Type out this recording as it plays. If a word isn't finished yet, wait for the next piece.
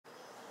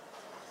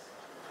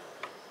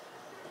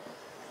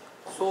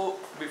So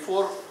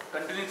before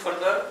continuing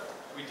further,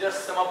 we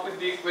just sum up with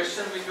the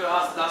question which we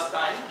asked last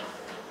time.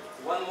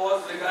 One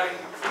was regarding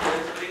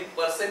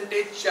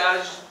percentage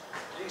charge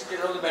state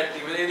of the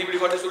battery. Whether anybody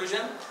got a solution?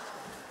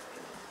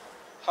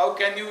 How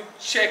can you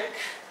check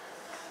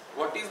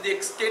what is the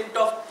extent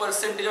of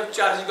percentage of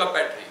charging of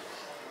battery?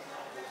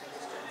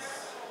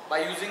 By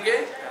using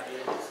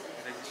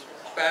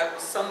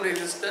some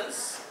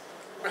resistance.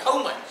 But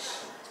how much?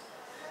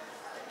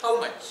 How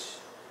much?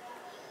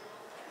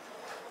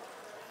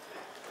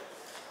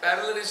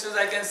 Parallel resistance,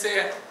 I can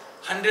say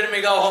 100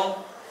 mega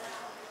ohm.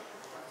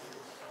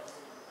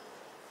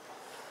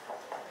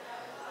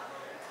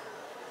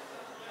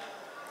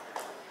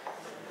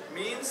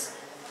 Means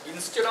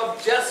instead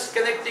of just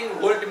connecting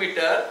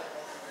voltmeter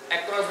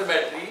across the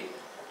battery,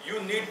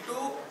 you need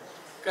to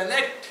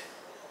connect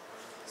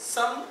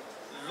some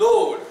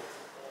load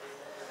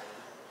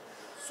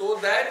so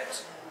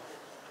that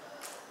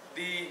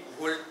the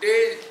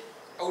voltage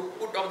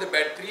output of the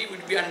battery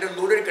will be under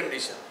loaded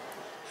condition.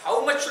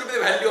 How much should be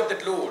the value of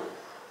that load?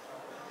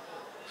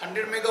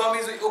 100 mega ohm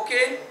is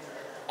okay,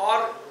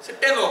 or say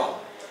 10 ohm?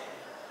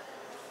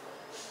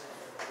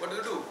 What do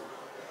you do?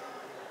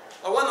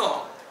 Or 1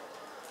 ohm?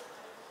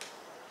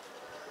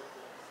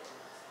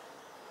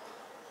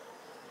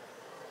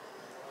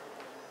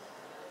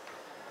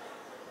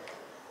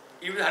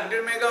 If it is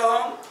 100 mega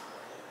ohm,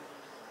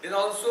 then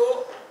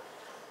also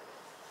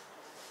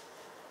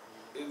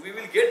we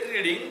will get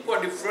reading for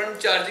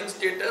different charging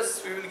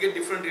status, we will get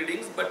different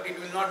readings, but it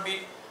will not be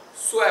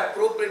so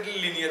appropriately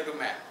linear to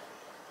map.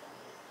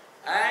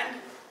 And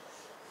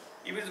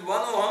if it is 1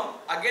 ohm,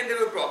 again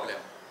there is a problem.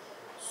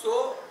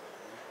 So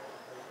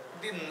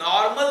the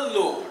normal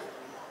load,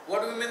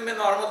 what do we mean by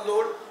normal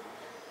load?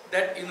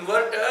 That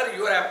inverter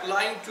you are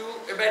applying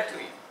to a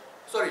battery.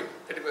 Sorry,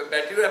 that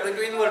battery you are applying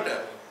to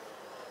inverter.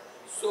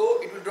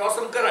 So it will draw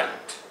some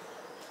current.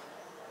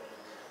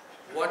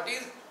 What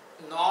is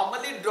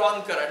normally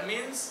drawn current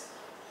means,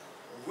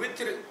 we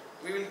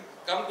will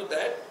come to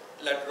that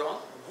later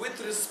on.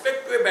 With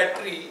respect to a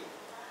battery,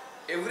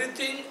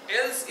 everything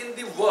else in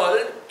the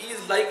world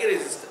is like a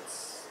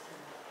resistance.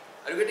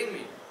 Are you getting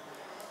me?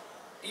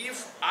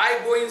 If I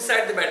go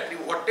inside the battery,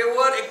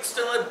 whatever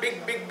external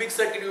big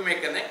circuit you may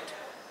connect,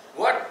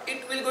 what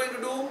it will going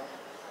to do?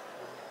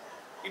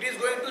 It is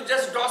going to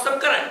just draw some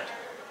current.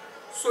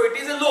 So it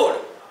is a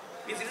load.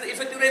 It is an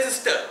effective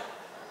resistor.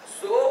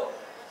 So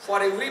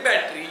for every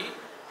battery,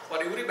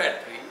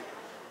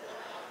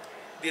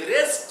 the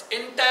rest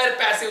entire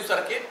passive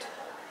circuit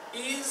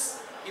is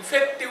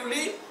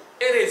effectively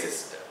a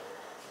resistor.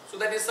 So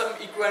that is some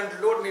equivalent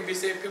load, maybe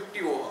say 50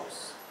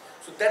 ohms.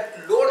 So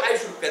that load I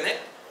should connect,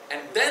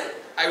 and then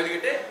I will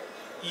get a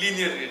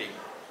linear reading.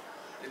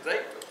 Is it right?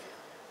 Okay.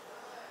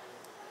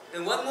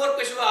 Then one more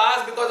question was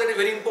asked, because that is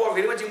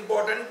very much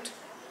important.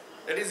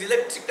 That is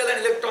electrical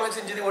and electronics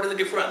engineering. What is the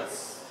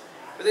difference?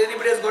 Whether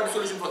anybody has got a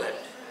solution for that?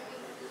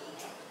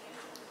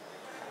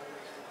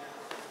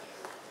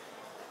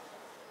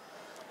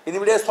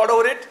 Anybody has thought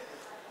over it?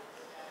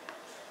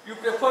 You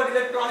prefer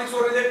electronics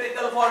or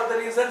electrical for the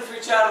reasons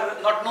which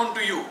are not known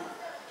to you.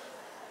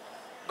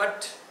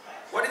 But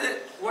what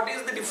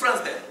is the difference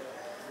then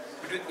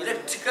between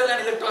electrical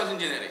and electronics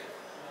engineering?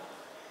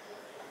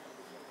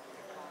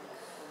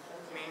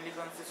 Mainly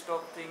consist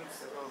of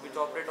things which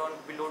operate on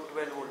below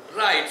 12 volt.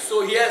 Right.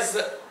 So he has,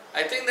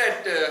 I think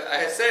that I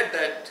have said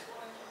that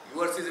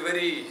yours is a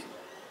very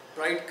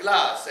bright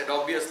class, and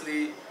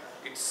obviously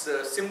it's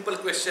a simple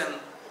question.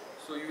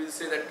 So you will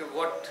say that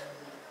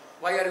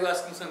why are you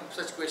asking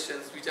such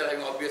questions which are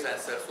having obvious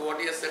answers? So what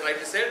he has said,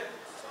 rightly said,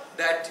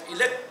 that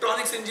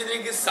electronics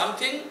engineering is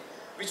something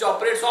which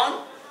operates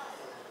on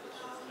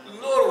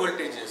lower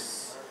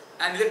voltages,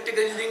 and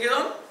electrical engineering is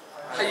on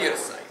higher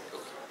side.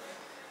 Okay.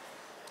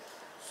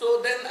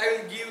 So then I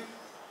will give,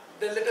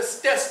 then let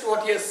us test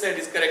what he has said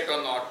is correct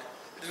or not.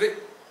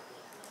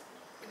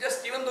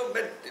 Just even though,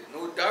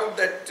 no doubt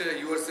that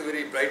yours is a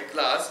very bright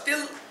class,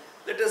 still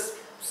let us,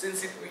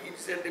 since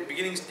it's at the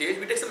beginning stage,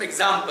 we take some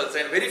examples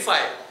and verify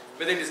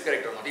whether it is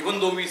correct or not, even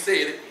though we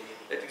say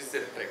that it is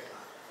correct.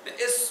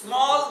 A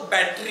small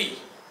battery,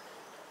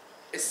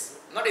 is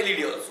not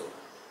LED also,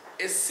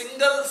 a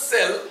single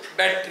cell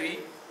battery,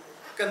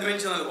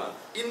 conventional one,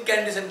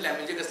 incandescent lamp,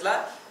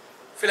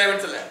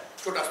 filament cell lamp,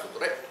 chota stuto,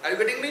 right? Are you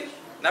getting me?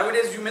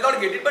 Nowadays you may not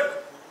get it,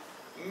 but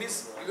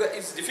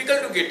it's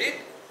difficult to get it,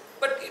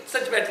 but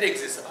such battery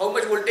exists. How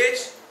much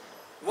voltage?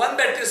 One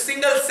battery,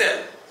 single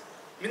cell,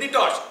 mini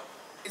torch.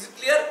 Is it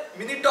clear?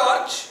 Mini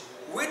torch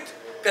with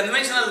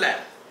conventional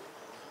lamp.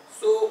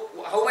 So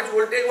how much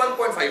voltage?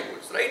 1.5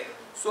 volts, right?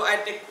 So I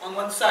take on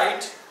one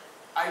side,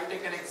 I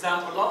take an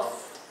example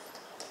of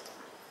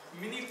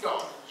mini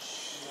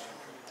torch.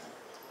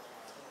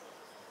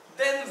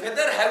 Then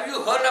whether have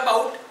you heard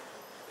about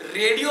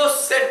radio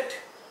set?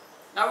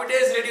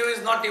 Nowadays radio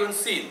is not even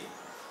seen.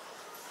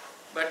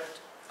 But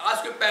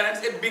ask your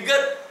parents, a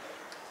bigger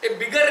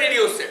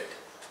radio set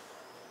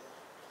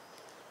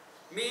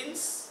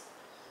means,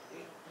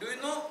 do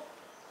you know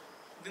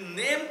the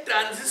name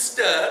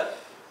transistor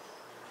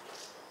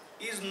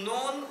is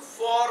known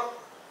for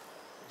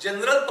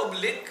general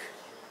public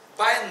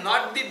by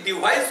not the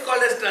device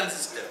called as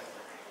transistor.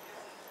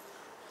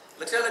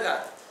 लक्षात आलं का?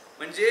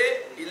 म्हणजे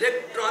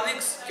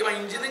electronics किंवा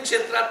engineering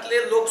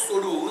क्षेत्रातले लोक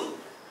सोडून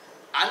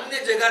अन्य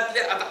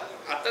जगातले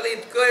आता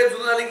इतकं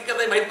जुनं झालं की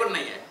काही माहीत पण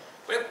नाही आहे.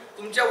 पण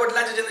तुमच्या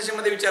वडिलांच्या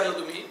जनरेशनमध्ये विचारलं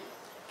तुम्ही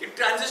की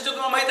ट्रान्झिस्टर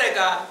तुम्हाला माहीत आहे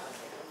का,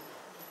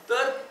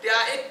 तर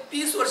त्या एक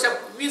 30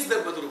 20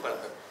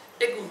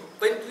 रूपांतर एक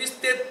 25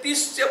 ते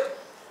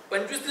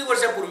 30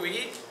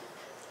 वर्षापूर्वी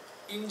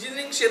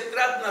इंजिनिअरिंग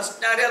क्षेत्रात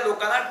नसणाऱ्या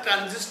लोकांना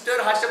ट्रान्झिस्टर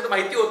हा शब्द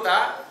माहिती होता,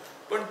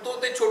 पण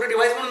तो ते छोटे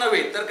डिव्हाइस म्हणून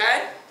नव्हे तर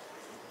काय,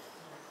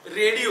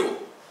 रेडिओ.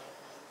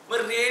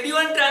 मग रेडिओ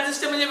आणि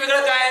ट्रान्झिस्टर म्हणजे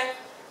वेगळं काय?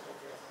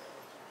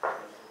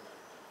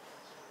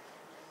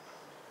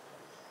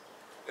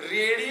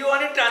 रेडिओ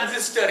आणि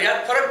ट्रान्झिस्टर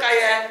यात फरक काय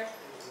आहे?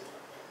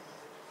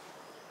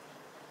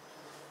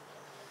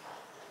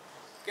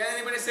 कॅन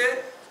एनीबडी से?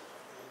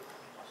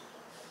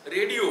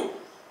 रेडिओ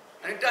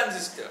आणि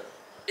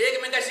ट्रान्झिस्टर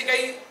एकमेकाशी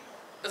काही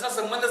तसा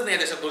संबंधच नाही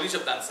त्याच्या दोन्ही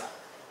शब्दांचा.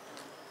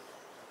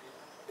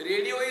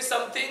 Radio is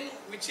something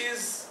which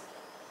is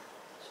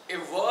a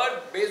word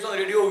based on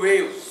radio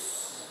waves,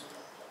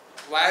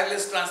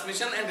 wireless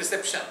transmission and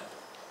reception.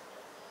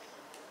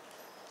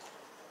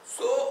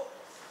 So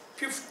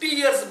 50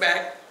 years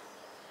back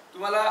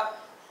तुम्हाला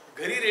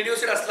घरी रेडिओ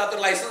सेट असला तर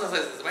लायसन्स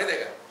असायचं, माहिती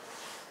आहे का?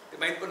 ते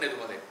माहित पण नाही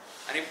तुम्हाला.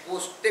 आणि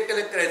पोस्टे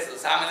कलेक्ट करायचं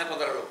 6 महिन्यात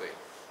 ₹15.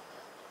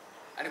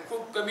 आणि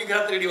खूप कमी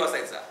घरात रेडिओ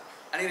असायचा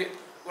आणि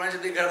कोणाच्या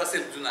तरी घरात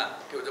असेल जुना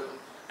ठेवतो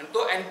आणि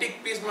तो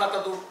अँटिक पीस म्हणून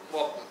आता तो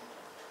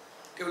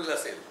ठेवलेला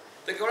असेल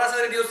तर केवढा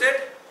असायचा रेडिओ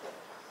सेट?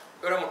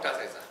 एवढा मोठा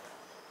असायचा.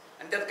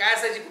 आणि त्यात काय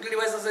असायचे, कुठले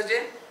डिव्हाइस असायचे?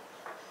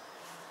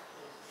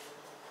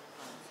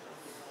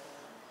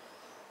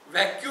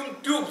 Vacuum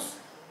tubes.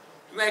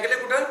 तुम्ही ऐकले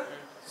कुठं?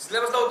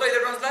 सिलेबसला होतं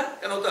इलेक्ट्रॉनिक्सला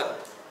का नव्हतं?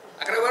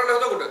 11वी बारावीला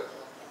होतं कुठं?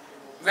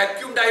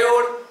 व्हॅक्यूम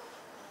डायोड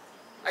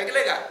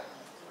ऐकलंय का?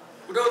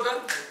 कुठं होतं?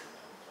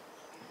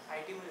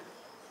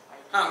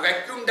 हा,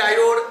 vacuum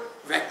diode,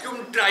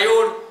 vacuum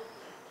triode,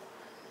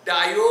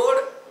 diode,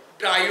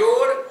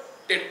 triode,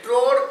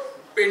 tetrode,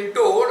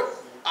 pentode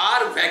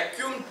are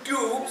vacuum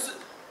tubes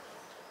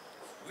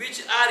which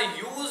are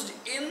used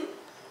in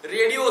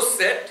radio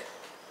set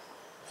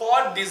for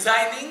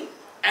designing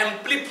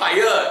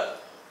amplifier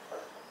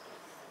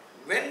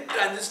when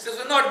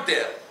transistors were not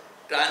there.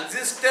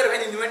 Transistor,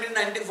 when invented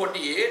in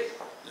 1948,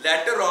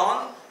 later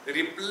on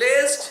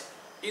replaced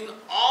in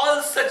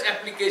all such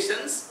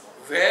applications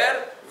where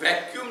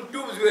vacuum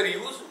tubes were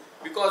used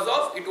because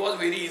of it was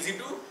very easy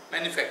to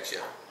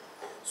manufacture.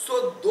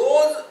 So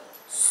those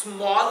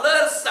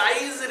smaller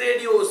size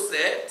radio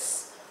sets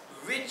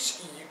which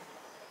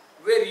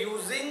were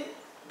using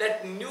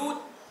that new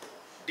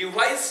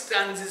device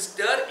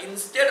transistor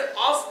instead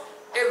of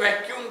a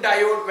vacuum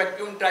diode,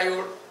 vacuum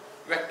triode,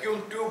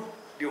 vacuum tube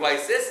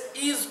devices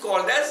is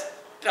called as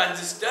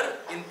transistor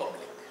in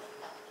public,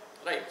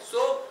 right?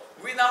 So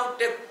we now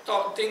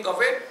think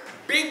of a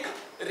big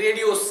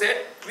radio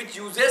set which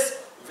uses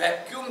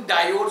vacuum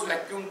diodes,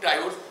 vacuum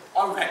triodes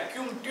or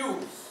vacuum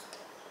tubes.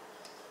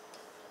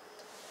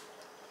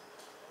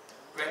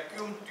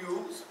 Vacuum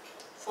tubes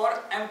for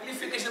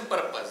amplification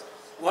purpose.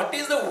 What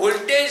is the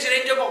voltage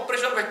range of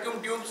operation of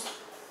vacuum tubes?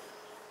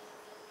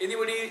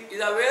 Anybody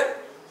is aware?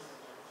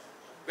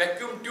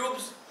 Vacuum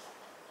tubes,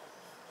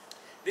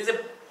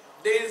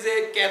 there is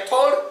a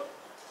cathode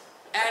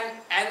and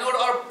anode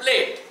or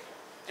plate,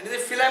 and there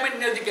is a filament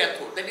near the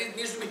cathode that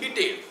needs to be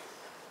heated,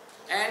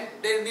 and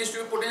there needs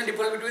to be potential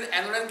difference between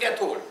anode and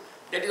cathode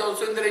that is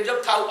also in the range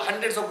of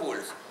hundreds of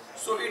volts.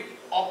 So it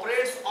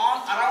operates on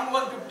around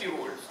 150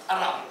 volts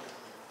around.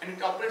 And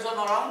it operates on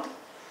around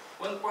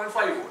 1.5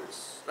 volts,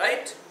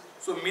 right?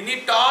 So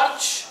mini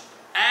torch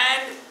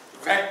and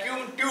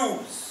vacuum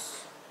tubes.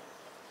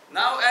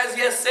 Now as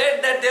he has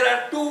said that there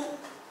are two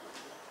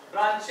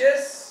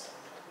branches,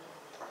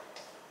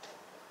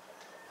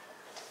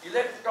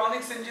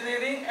 electronics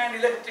engineering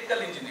and electrical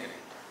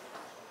engineering.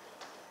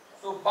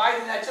 So by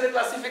the natural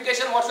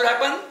classification what should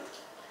happen?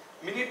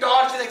 Mini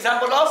torch is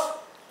example of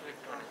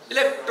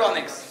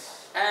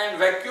electronics and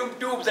vacuum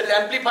tubes, that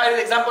amplifier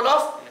is example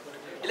of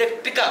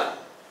electrical.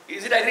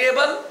 Is it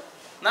agreeable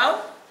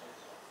now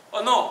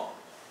or no?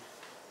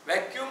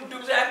 Vacuum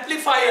tube is an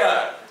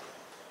amplifier.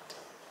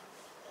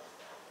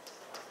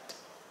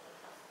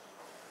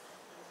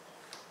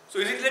 So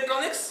is it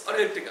electronics or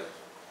electrical?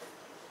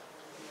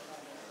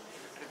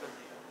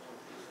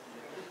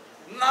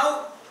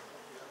 Now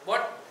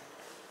what,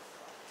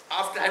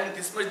 after having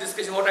this much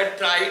discussion, what I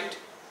tried,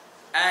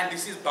 and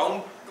this is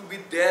bound to be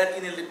there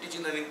in a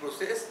teaching learning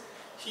process,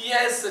 he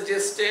has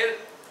suggested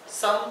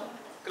some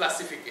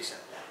classification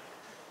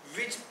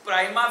which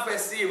prima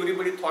facie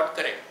everybody thought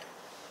correct.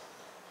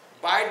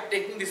 By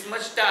taking this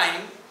much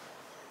time,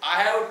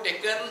 I have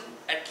taken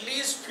at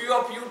least few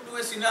of you to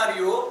a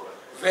scenario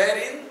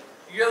wherein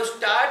you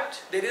have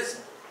there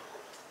is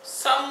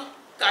some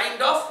kind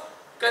of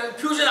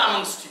confusion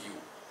amongst you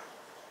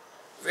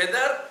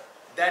whether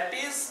that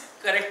is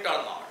correct or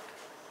not.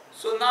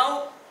 So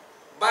now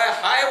by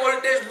high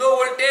voltage, low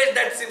voltage,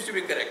 that seems to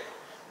be correct.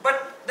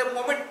 But the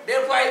moment,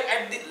 therefore,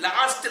 at the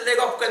last leg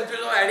of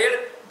confusion I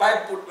added by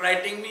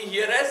writing me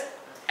here as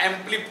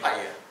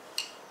amplifier.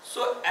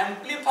 So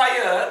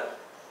amplifier,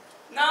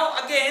 now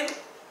again,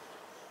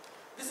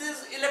 this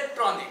is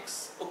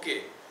electronics.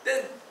 Okay,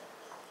 then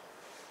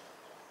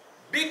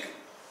big,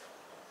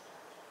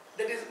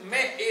 that is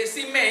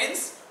AC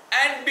mains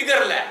and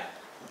bigger lamp,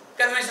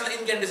 conventional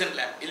incandescent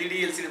lamp, LED,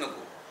 LCD no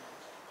go.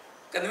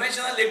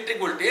 Conventional electric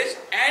voltage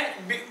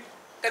and big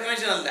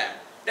conventional lamp,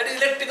 that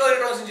is electrical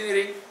electronics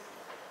engineering.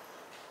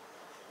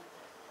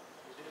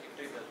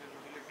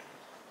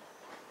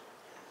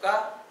 का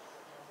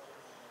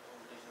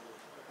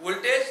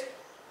voltage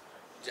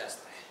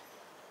जास्त आहे,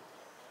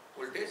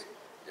 voltage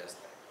जास्त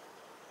आहे.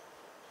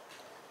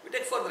 We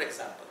take for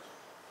example,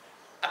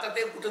 आता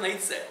ते कुठं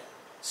नाहीच आहे.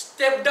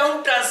 स्टेप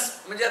डाऊन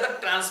म्हणजे आता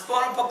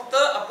ट्रान्सफॉर्म फक्त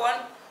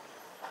आपण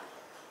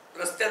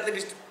रस्त्यातले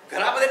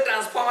घरामध्ये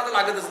ट्रान्सफॉर्म आता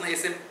लागतच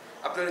नाही.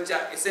 आपल्याला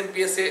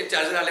SMPS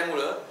चार्जर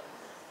आल्यामुळं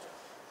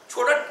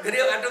छोटा घरी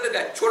आठवतं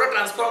काय, छोटा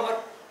ट्रान्सफॉर्मर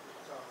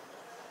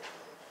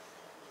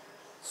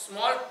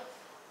स्मॉल,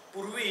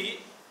 पूर्वी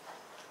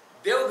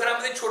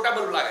देवघरामध्ये छोटा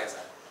बल्ब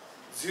लागायचा,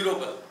 0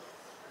 बल्ब,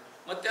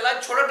 मग त्याला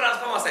छोटा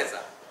ट्रान्सफॉर्मर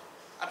असायचा.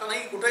 आता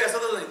नाही, कुठेही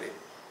असतच नाही. ते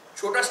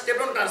छोटा step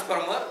down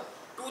transformer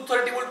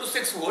 230 volt to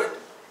 6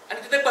 volt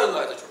आणि तिथे बल्ब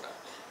लावायचा छोटा,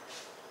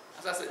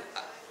 असं असेल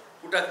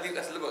कुठं अगदी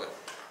असलं बघा.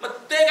 मग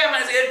ते काय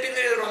म्हणायचं, electrical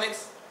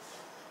electronics.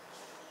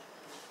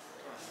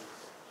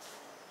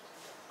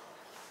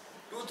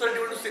 230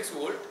 volt to 6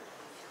 volt,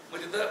 मग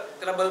तिथं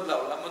त्याला बल्ब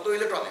लावला, मग तो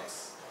इलेक्ट्रॉनिक्स.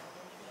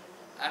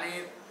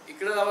 आणि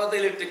इकडे लावला तर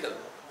इलेक्ट्रिकल.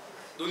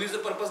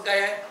 दोन्हीचं पर्पज काय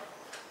आहे,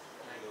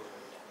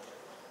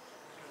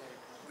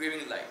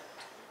 गिव्हिंग लाईट.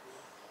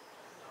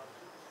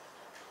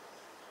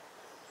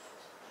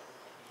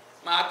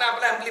 मग आता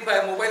आपला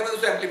ऍम्प्लिफायर, मोबाईलमध्ये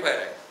जो ऍम्प्लिफायर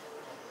आहे,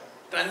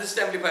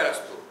 ट्रान्झिस्टर ऍम्प्लिफायर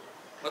असतो,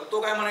 मग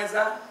तो काय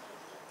म्हणायचा,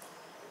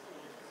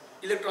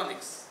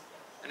 इलेक्ट्रॉनिक्स,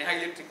 आणि हा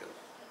इलेक्ट्रिकल,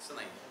 असं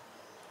नाही.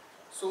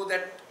 So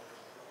that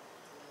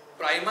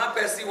prima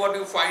facie what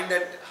you find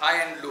at high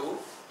and low,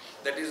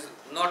 that is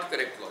not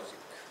correct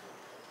logic.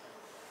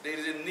 There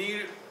is a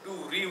need to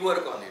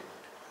rework on it.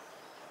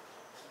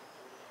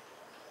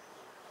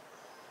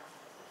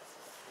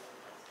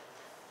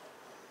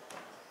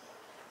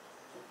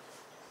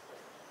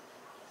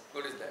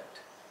 What is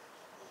that?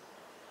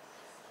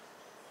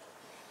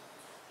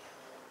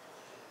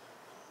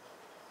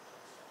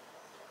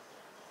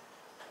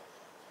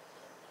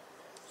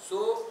 So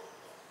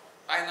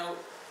I now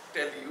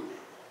tell you,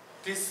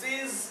 this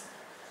is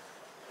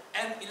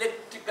an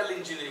electrical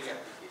engineering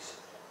application,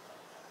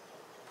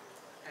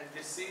 and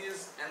this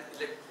is an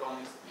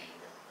electronics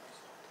engineering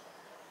application.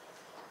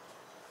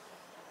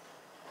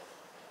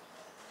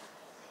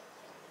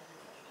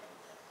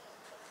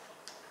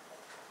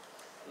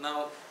 Now,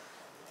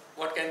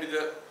 what can be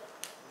the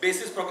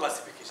basis for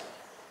classification?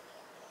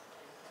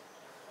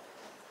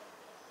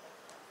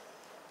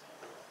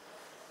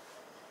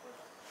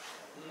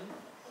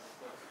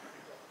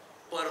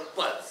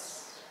 Purpose.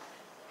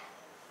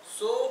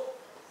 So,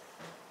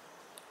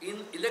 in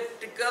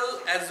electrical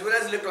as well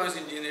as electronics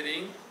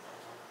engineering,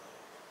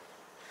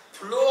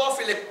 flow of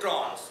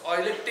electrons or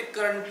electric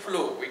current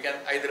flow, we can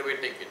either way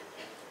take it.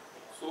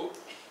 So,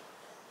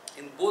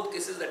 in both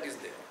cases that is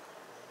there.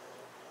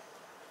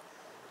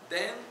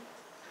 Then,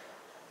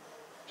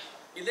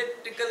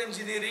 electrical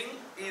engineering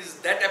is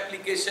that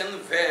application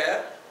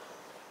where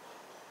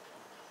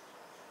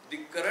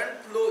the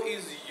current flow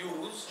is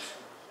used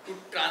to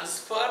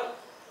transfer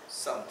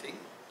something.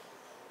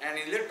 And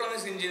in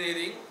electronics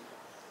engineering,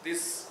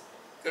 this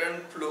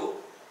current flow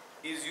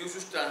is used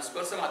to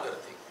transfer some other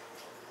thing.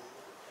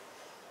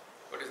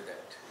 What is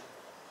that?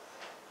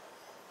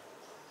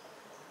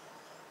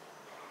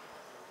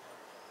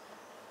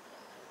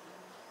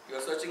 You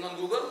are searching on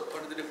Google,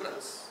 what is the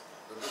difference?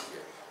 Don't look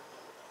here.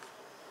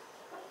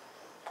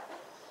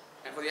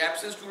 And for the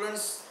absent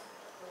students,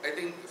 I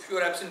think if you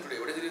are absent today,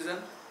 what is the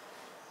reason?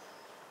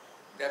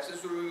 The absent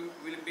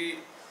student will be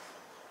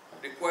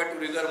required to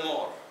rigor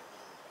more.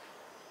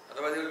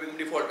 Otherwise, they will become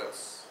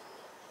defaulters.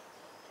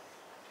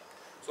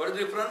 So, what is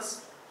the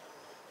difference?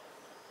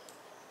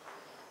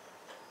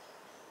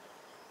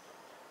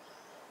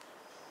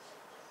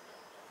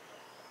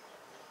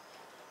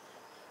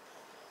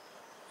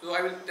 So,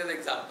 I will tell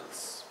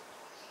examples.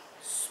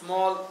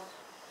 Small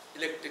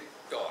electric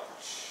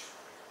torch,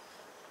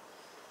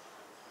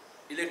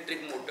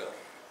 electric motor,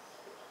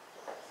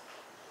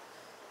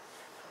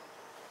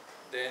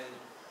 then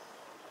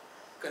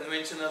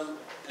conventional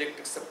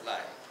electric supply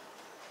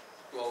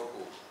to our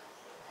home,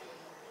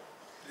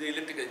 the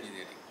electrical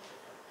engineering,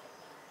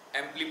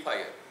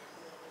 amplifier,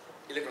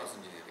 electronics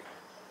engineering,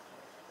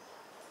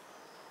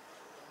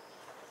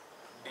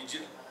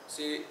 digital,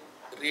 say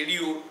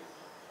radio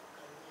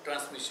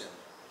transmission,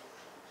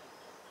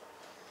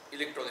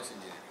 electronics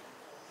engineering,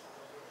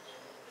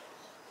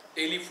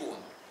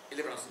 telephone,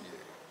 electronics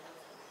engineering,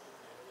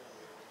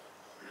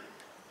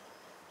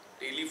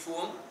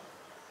 telephone,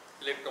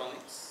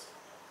 electronics,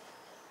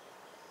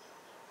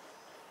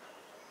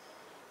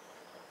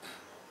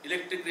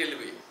 electric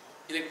railway,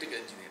 electrical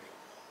engineering,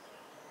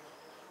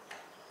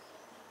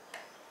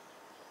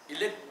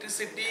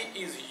 electricity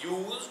is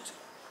used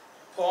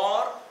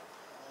for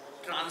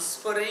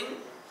transferring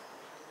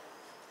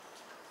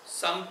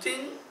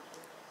something.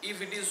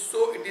 If it is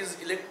so, it is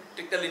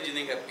electrical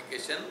engineering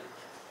application,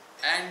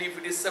 and if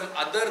it is some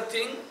other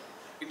thing,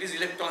 it is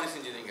electronics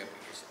engineering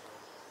application.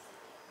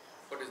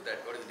 What is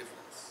that? What is the difference?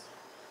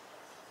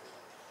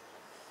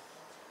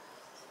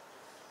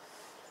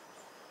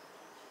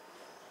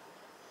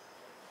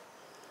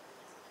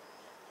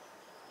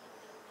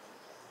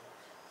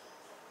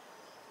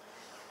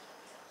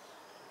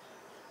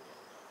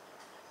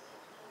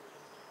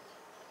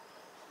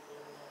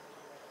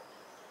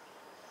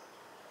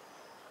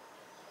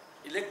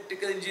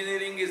 Electrical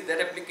engineering is that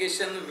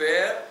application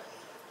where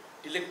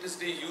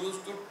electricity is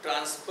used to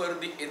transfer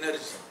the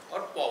energy or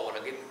power,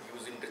 again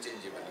used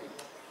interchangeably.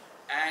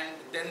 And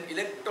then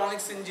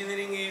electronics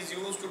engineering is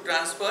used to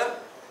transfer,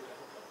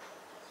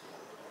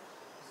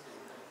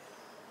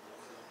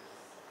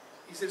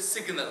 he said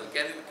signal.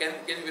 Can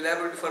you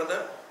elaborate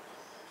further?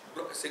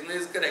 Signal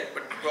is correct,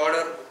 but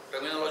broader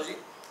terminology.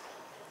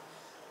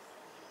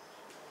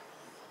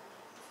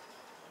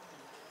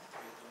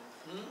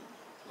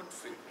 What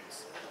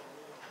frequency?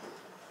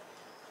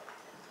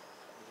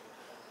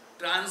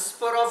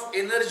 Transfer of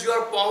energy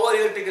or power,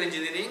 electrical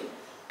engineering,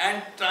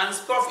 and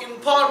transfer of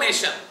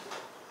information.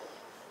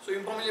 So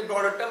information is a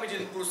broader term which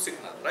includes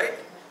signal, right?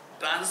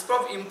 Transfer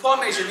of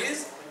information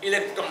is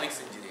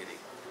electronics engineering.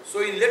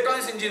 So in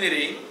electronics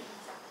engineering,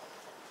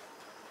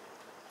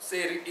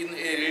 say in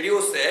a radio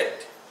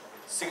set,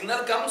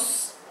 signal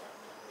comes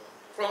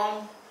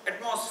from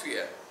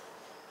atmosphere.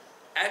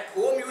 At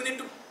home you need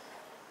to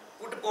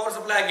put a power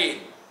supply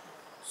again.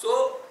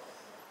 So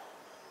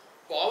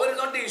power is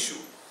not the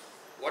issue.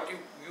 What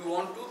you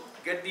want to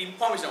get the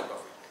information out of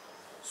it.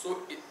 So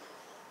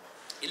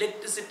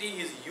electricity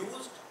is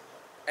used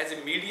as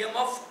a medium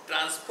of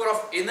transfer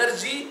of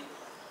energy,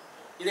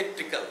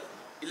 electrical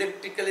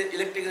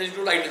energy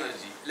to light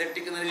energy,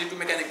 electrical energy to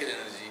mechanical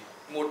energy,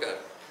 motor,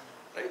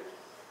 right?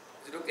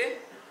 Is it okay?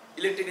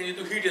 Electric energy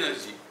to heat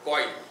energy,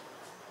 coil.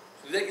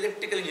 So these are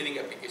electrical engineering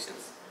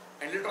applications.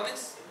 And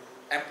electronics,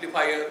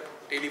 amplifier,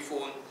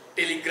 telephone,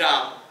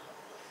 telegram,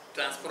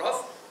 transfer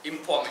of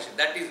information.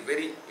 That is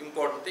very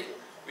important thing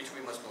which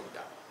we must note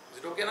down. Is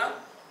it okay now?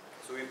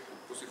 So we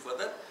proceed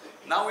further.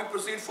 Now we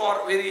proceed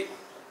for very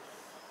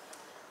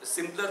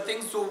simpler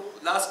things. So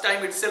last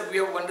time itself we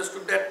have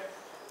understood that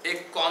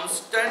a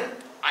constant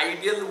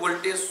ideal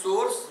voltage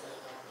source,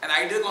 an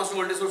ideal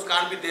constant voltage source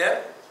can't be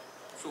there.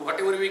 So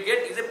whatever we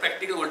get is a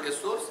practical voltage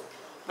source.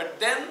 But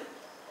then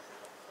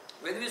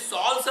when we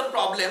solve some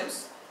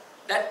problems,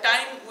 that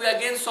time we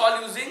again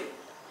solve using,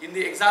 in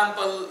the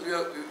example,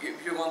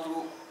 if you have gone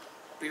through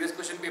previous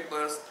question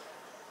papers,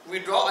 we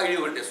draw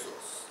ideal voltage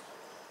source.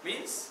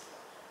 Means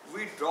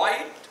we draw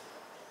it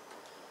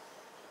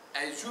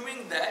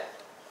assuming that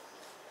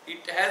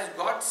it has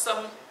got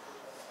some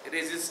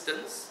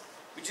resistance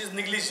which is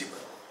negligible.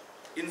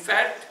 In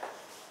fact,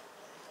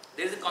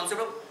 there is a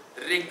concept of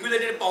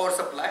regulated power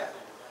supply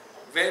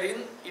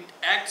wherein it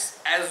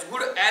acts as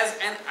good as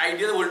an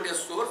ideal voltage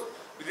source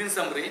within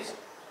some range.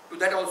 To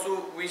that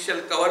also we shall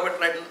cover, but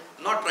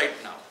not right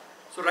now.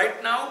 So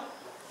right now,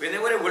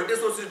 whenever a voltage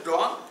source is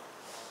drawn,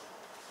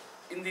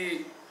 in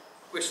the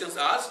questions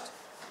asked,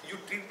 you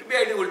treat to be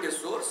ideal voltage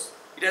source,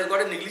 it has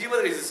got a negligible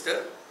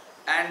resistor,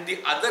 and the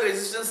other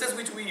resistances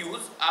which we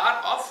use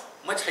are of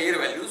much higher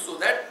values, so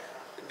that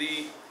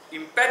the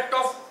impact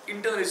of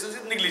internal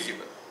resistance is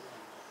negligible.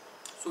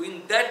 So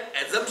in that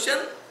assumption,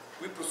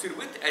 we proceed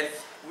with as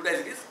good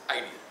as it is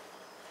ideal.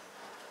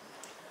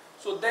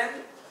 So then,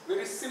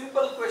 very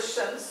simple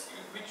questions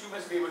which you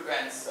must be able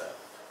to answer.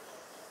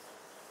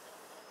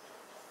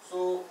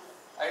 So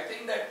I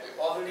think that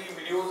already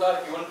videos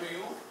are given to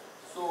you,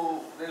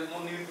 so there is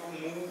no need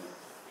to move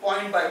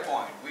point by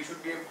point. We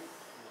should be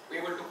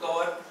able to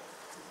cover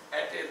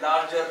at a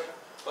larger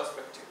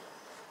perspective.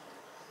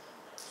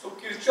 So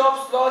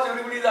Kirchhoff's laws,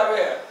 everybody is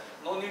aware.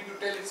 No need to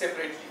tell it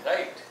separately,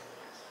 right?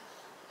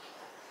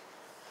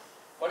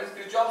 What is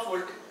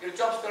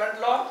Kirchhoff's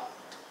current law?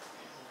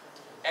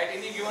 At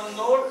any given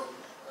node,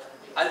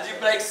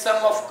 algebraic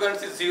sum of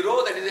currents is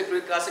 0. That is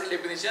a classical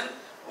definition.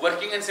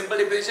 Working and simple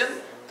definition.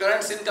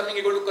 Currents incoming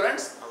equal to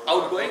currents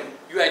outgoing.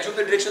 You assume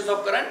the directions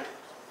of current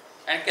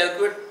and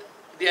calculate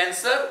the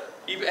answer.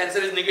 If answer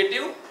is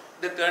negative,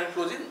 the current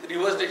flows in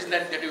reverse direction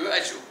that you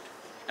have assumed.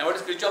 And what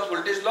is Kirchhoff's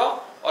voltage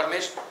law or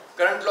mesh?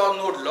 Current law,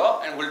 node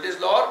law, and voltage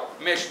law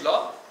or mesh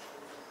law.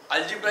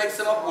 Algebraic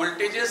sum of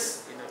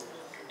voltages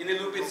in a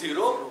loop is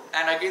 0,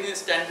 and again in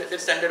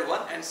standard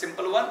one and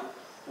simple one,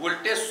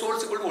 voltage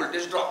source equal to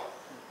voltage drop.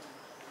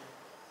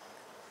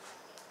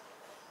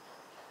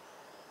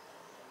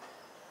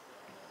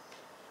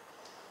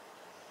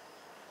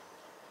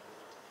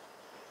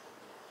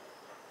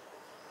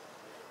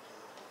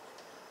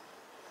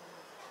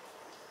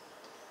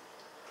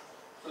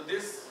 So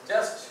this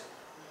just,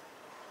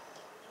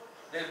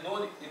 there is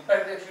no, in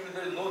fact actually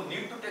there is no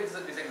need to take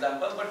this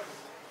example, but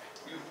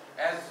you,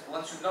 as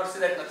one should not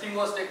say that nothing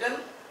was taken,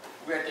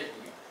 we are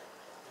taking it.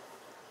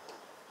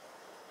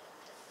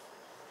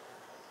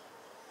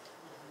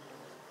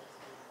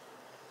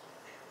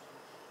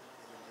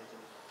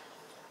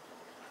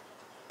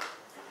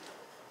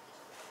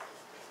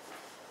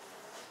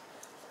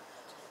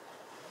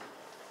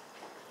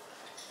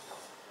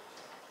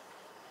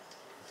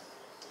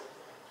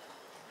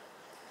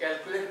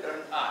 calculate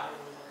current I.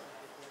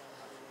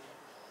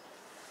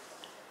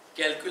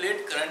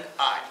 Calculate current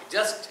I.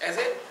 Just as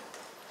a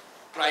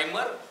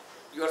primer,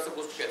 you are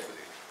supposed to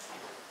calculate.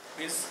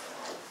 Means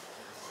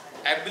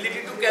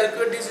ability to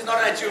calculate this is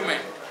not an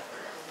achievement,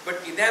 but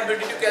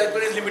inability to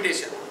calculate is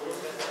limitation.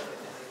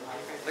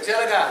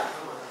 लक्षात का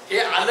हे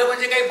आलं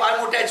म्हणजे काही फार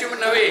मोठे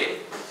achievement नव्हे,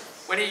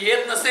 पण हे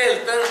येत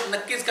नसेल तर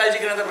नक्कीच काळजी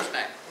करण्याचा प्रश्न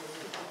आहे.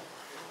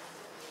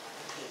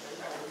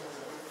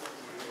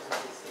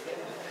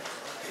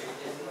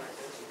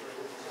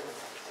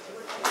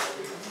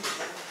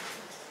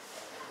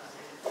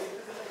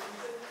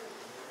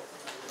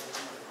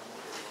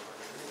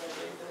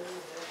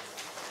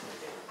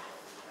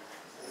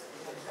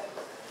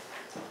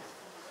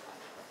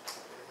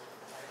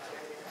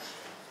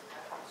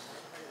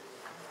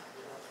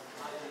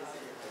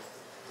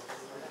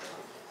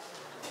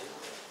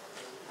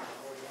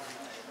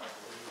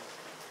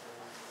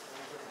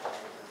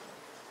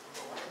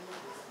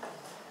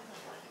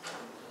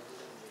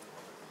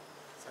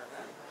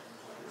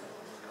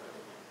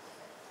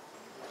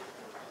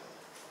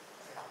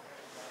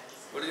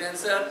 What is the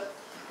answer?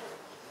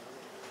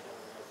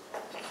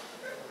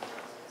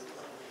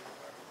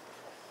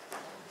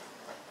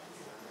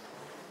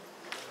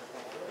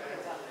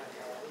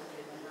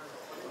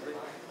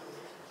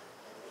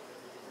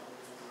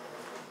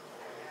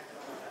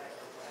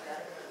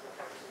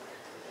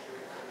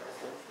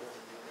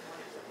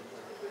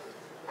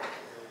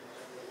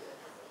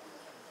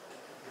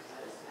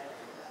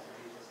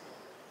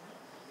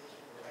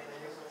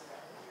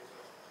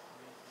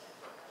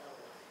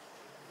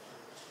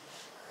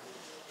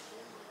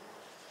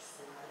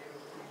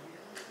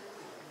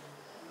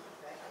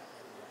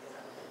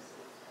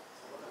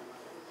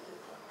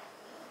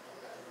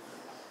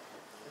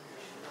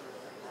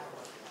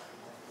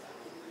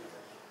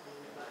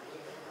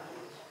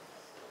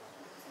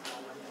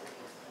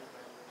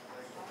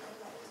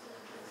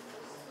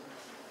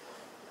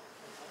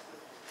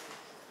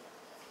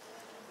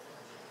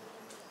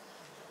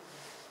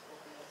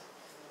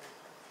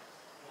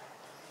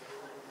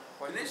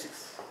 Finished?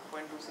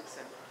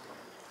 0.26.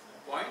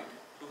 Point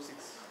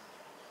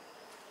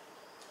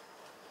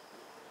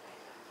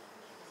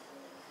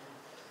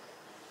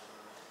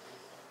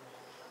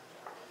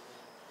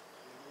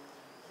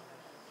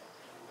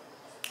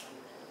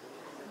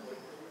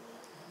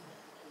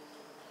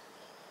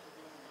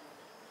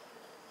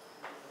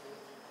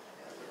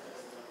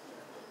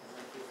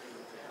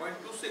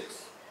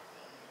 26.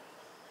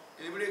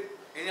 Anybody?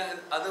 Any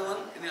other one?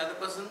 Any other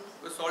person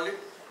who solved it?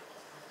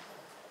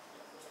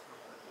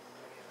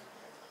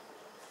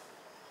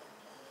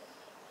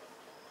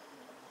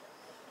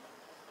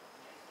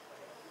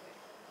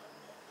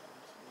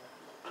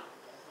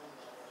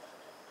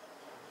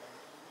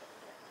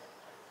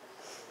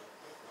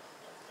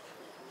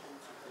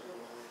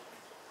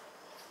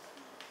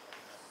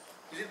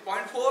 Is it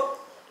 0.4?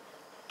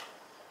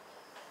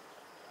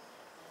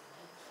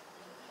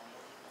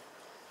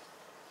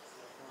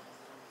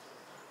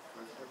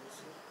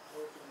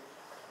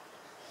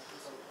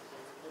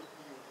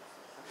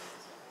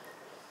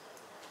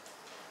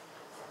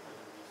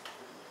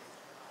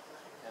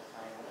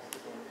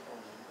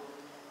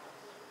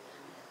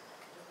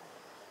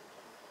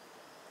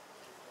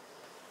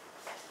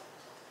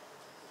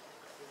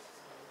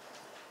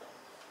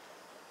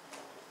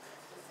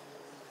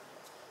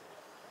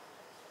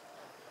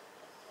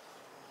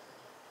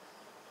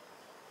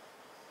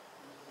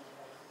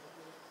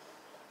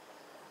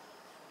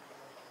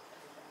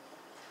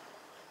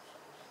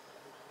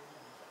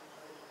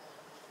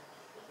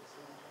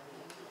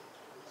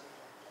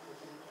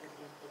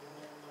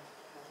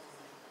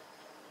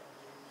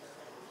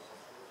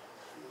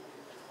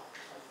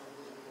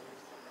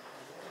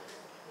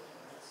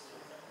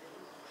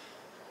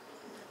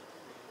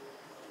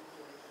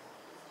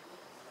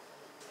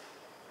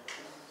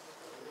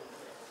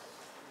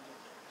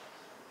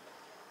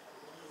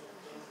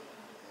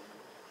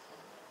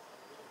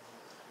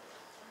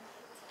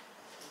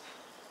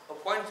 Or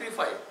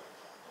 0.35?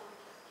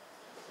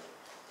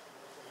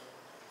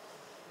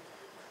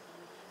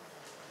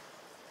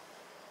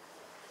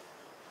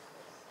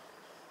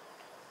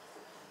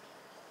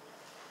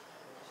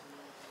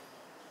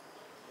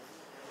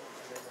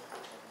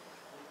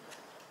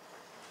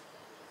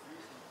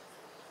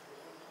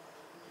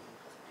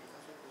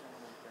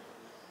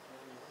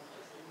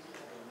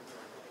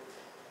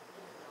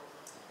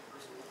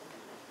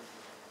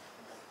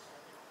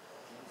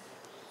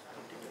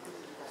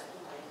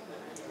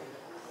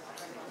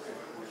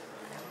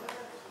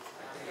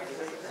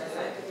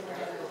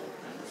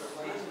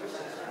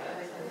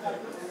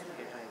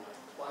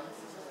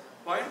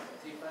 Point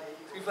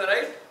 35,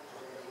 right?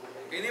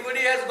 Anybody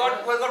has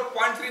got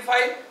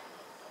 0.35?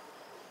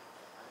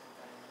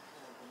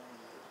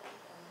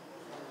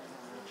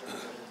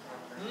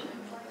 Hmm?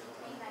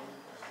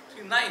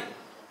 39.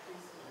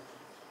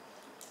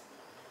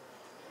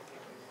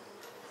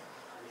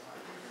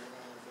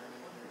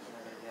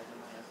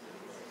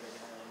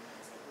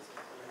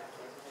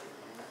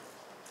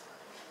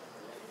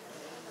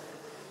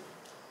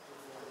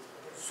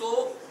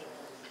 So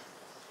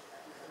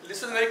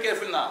listen very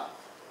carefully now.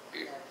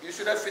 You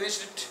should have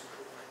finished it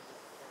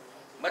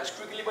much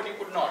quickly, but you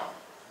could not.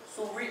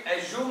 So we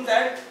assume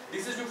that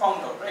this is to be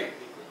found out, right?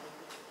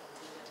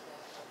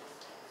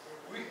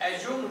 We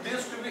assume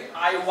this to be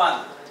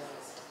I1.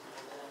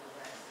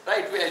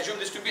 Right? We assume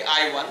this to be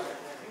I1.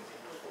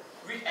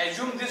 We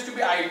assume this to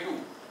be I2.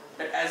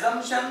 That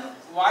assumption,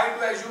 why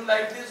to assume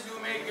like this, you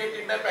may get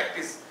in the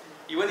practice.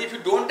 Even if you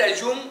don't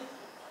assume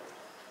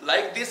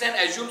like this and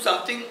assume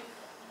something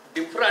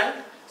different,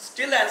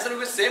 still answer will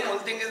be same.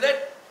 Only thing is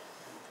that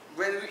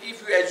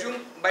if you assume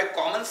by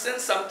common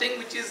sense something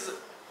which is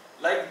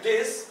like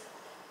this,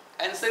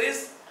 answer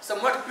is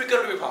somewhat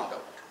quicker to be found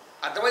out.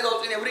 Otherwise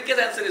also in every case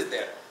answer is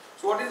there.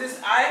 So what is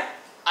this I?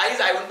 I is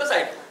I1 plus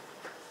I2.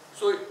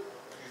 So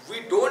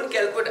we don't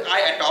calculate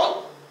I at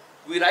all.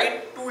 We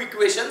write two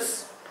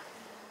equations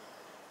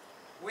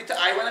with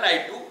I1 and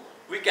I2.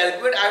 We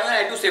calculate I1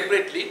 and I2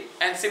 separately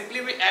and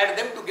simply we add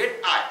them to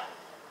get I.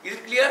 Is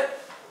it clear?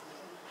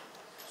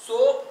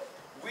 So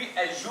we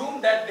assume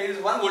that there is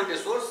one voltage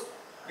source.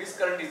 This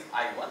current is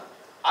I1.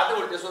 Other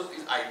voltage source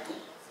is I2.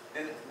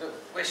 Then the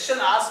question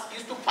asked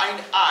is to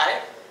find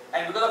I,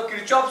 and because of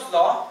Kirchhoff's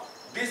law,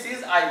 this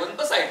is I1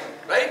 plus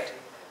I2, right?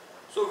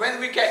 So when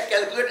we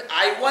calculate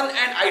I1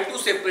 and I2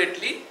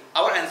 separately,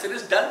 our answer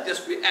is done,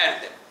 just we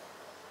add them.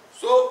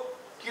 So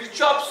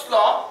Kirchhoff's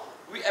law,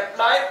 we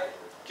apply,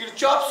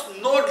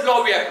 Kirchhoff's node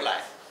law we apply.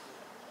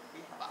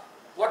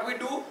 What we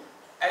do,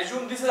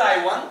 assume this is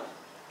I1,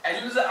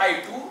 assume this is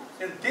I2,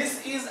 then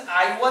this is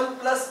I1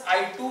 plus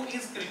I2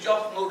 is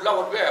Kirchhoff's node law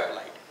what we have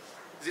applied.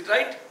 Is it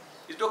right?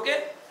 Is it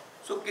okay?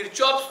 So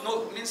Kirchhoff's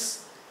node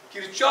means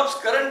Kirchhoff's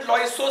current law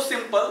is so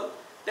simple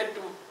that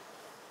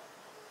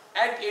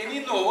at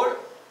any node,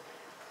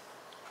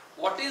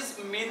 what is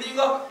meaning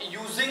of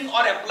using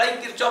or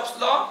applying Kirchhoff's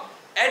law?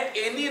 At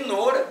any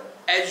node,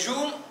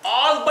 assume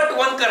all but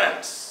one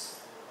currents.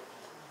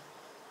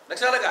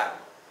 लक्षात आलं का?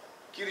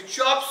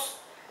 Kirchhoff's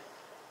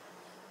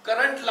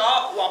current law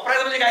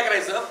वापरायचं म्हणजे काय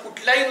करायचं?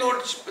 कुठल्याही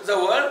node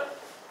जवळ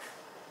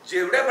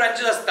जेवढ्या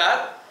ब्रांचेस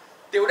असतात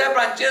तेवढ्या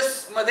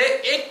ब्रांचेस मध्ये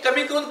एक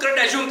कमी करून करंट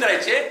अज्यूम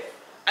करायचे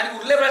आणि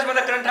उरलेल्या ब्रांच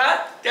मध्ये करंट हा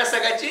त्या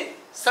सगळ्याची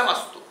सम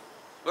असतो.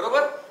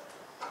 बरोबर?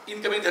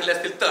 इनकमिंग धरले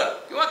असतील तर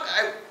किंवा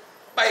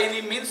by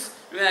any means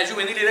you can assume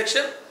any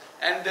direction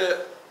and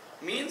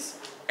means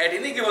at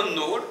any given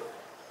node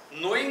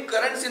knowing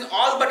currents in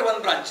all but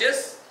one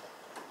branches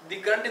the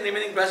current in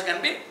remaining branch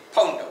can be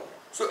found out.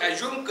 So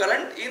assume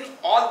current in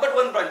all but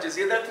one branches.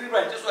 Here there are three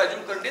branches, so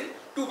assume current in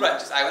two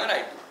branches, I1 and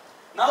I2.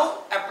 Now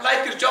apply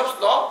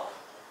Kirchhoff's law,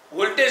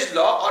 voltage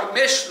law or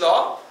mesh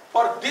law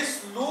for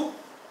this loop,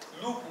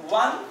 loop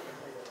 1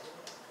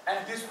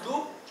 and this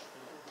loop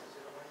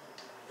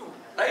 2,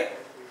 right?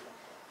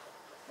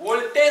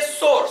 Voltage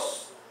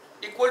source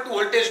equal to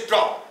voltage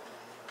drop.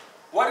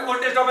 What is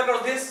voltage drop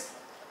across this?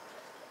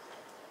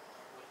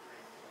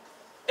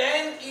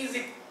 10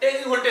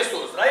 is voltage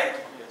source, right?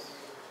 Yes.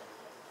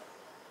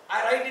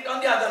 I write it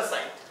on the other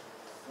side.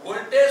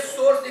 Voltage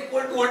source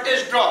equal to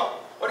voltage drop.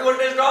 What is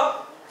voltage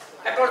drop?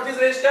 Across this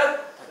resistor?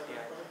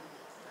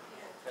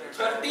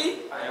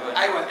 30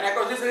 I1. And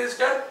across this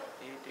resistor?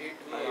 8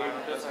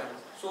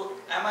 So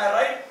am I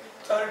right?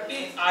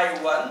 30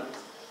 I1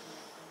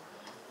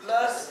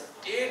 plus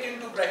 8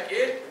 into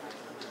bracket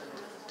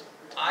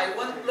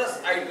I1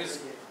 plus I2 is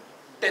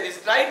 10, is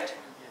right?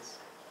 Yes.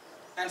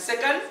 And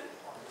second,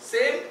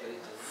 same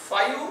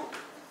 5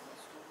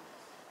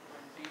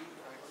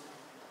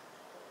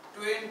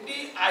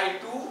 20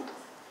 I2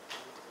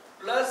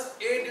 plus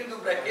 8 into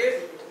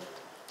bracket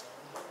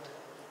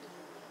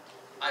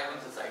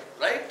I1 side,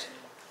 right?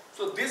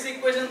 So this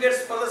equation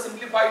gets further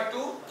simplified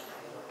to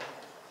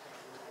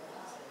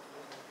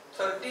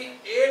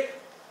 38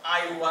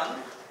 I1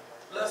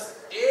 plus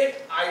 8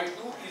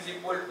 I2 is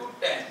equal to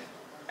 10.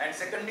 And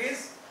second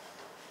is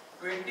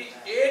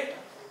 28,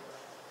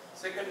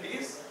 second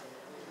is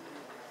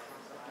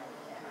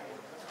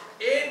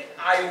 8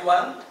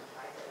 I1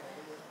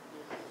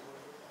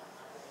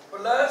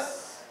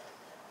 plus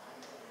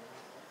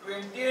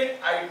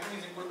 28 I2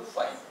 is equal to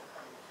 5.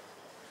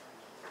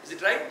 Is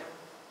it right?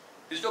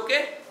 Is it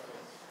okay?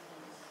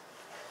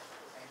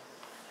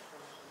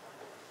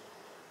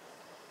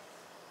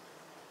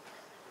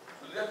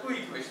 So there are two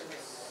equations.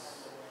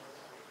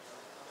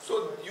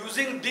 So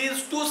using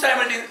these two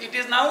simultaneous, it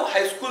is now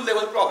high school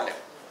level problem,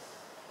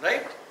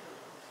 right?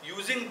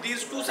 Using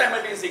these two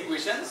simultaneous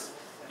equations,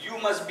 you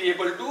must be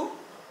able to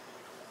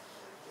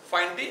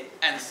find the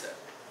answer.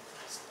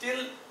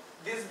 Still,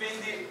 this being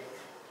the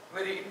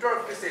very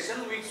introductory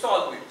session, we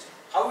solve it.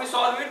 How we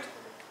solve it?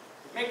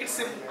 Make it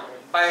simple.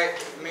 By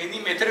many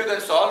methods you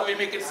can solve, we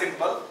make it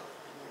simple.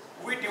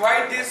 We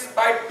divide this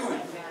by 2.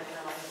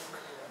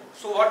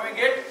 So what we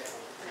get?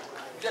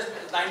 Just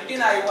 19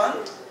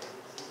 I1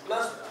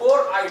 plus 4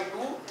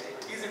 I2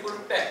 is equal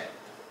to 10.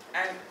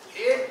 And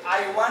 8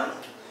 I1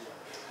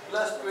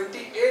 plus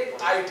 28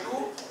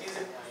 I2 is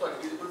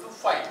equal to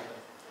 5.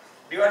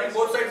 Dividing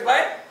both sides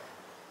by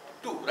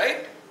 2,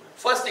 right?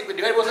 First equation,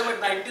 divide both sides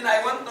by 19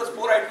 I1 plus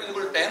 4 I2 is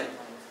equal to 10.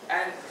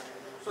 And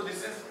So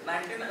this is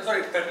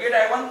 38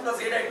 I1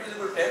 plus 8 I2 is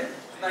equal to 10. So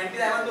 19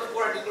 I1 plus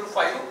 4 I2 is equal to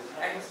 5,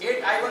 and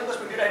 8 I1 plus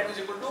 28 I2 is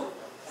equal to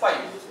 5.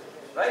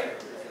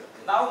 Right?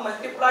 Now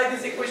multiply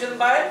this equation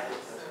by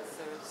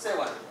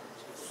 7.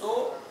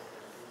 So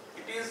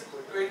it is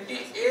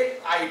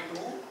 28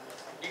 I2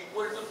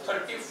 equal to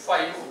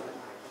 35,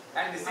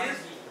 and this is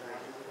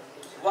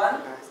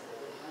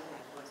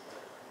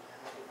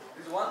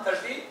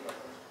 130.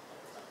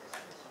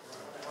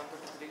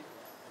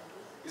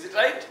 Is it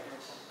right?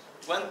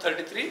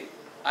 133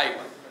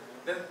 I1.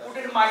 Then put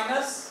it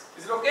minus.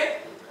 Is it okay?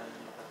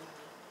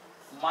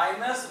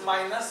 Minus,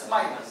 minus,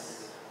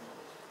 minus.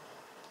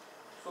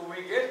 So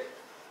we get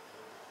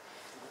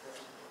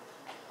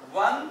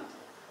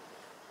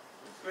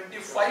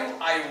 125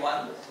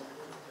 I1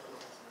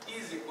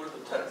 is equal to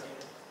 30.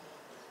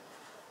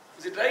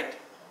 Is it right?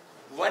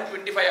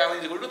 125 I1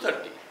 is equal to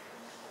 30.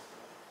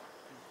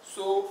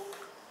 So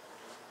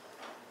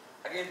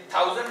again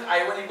 1000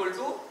 I1 equal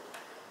to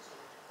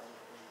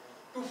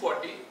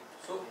 240.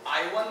 So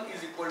I1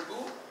 is equal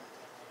to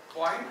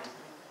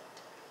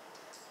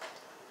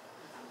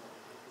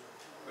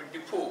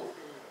 0.24.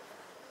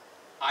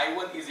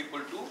 I1 is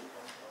equal to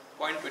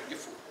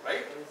 0.24,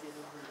 right?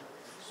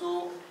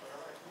 So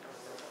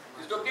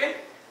is it okay?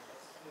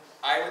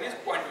 I1 is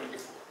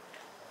 0.24.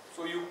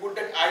 So you put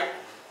that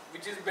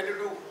which is better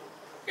to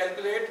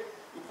calculate,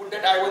 you put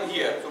that I1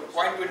 here. So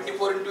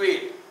 0.24 into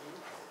 8.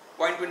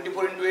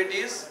 0.24 into 8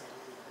 is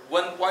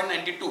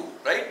 1.92,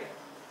 right?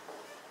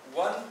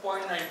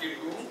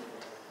 1.92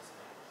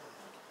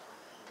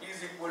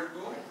 is equal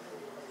to,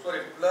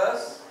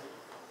 plus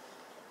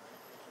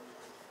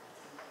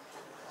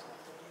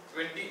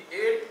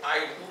 28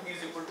 I2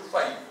 is equal to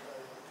 5.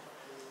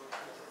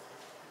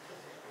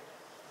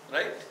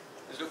 Right?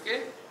 Is it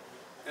okay?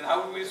 And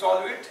how do we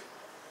solve it?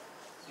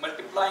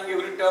 Multiplying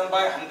every term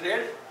by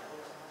 100,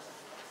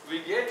 we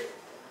get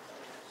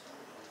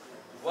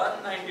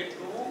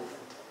 192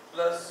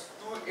 plus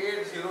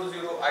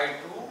 2800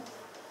 I2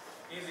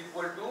 is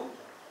equal to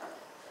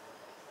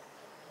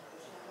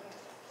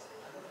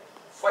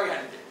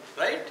 500,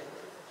 right?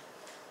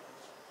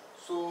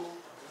 So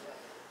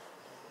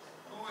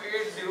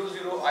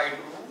 2800 I2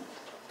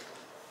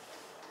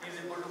 is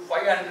equal to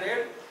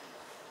 500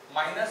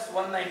 minus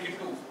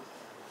 192.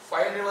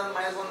 501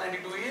 minus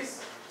 192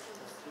 is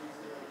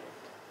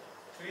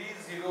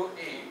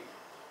 308,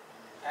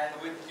 and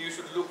you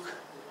should look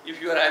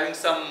if you are having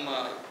some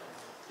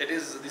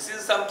this is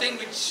something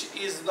which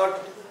is not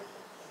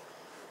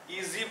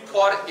easy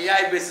for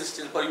AI based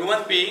systems. For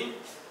human being,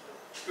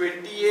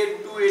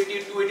 28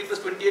 280 280 plus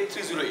 28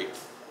 308,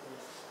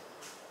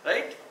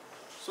 right?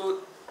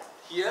 So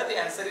here the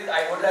answer is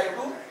I1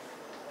 I2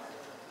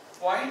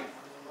 point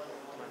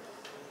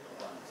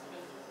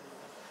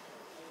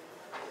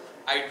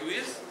I2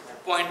 is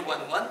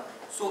 0.11.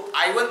 So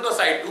I1 plus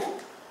I2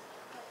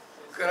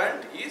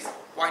 current is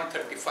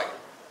 0.35.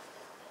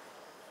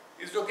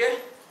 Is it okay?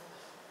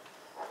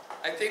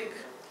 I think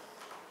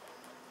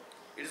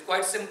it is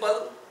quite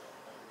simple.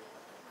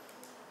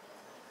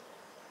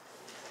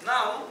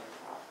 Now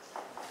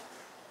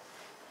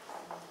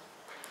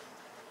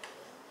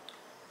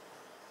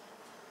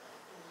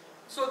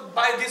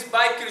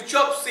by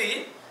Kirchhoff,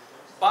 see,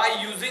 by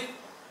using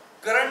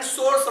current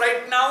source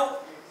right now,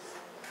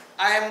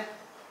 I am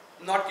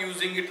not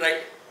using it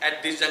right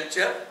at this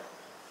juncture.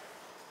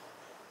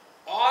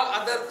 All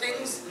other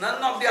things,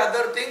 none of the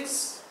other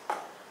things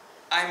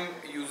I am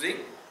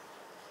using.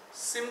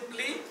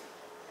 Simply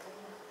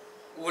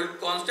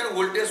constant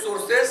voltage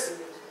sources,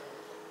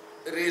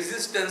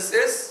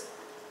 resistances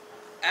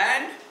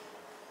and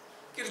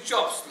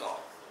Kirchhoff's law.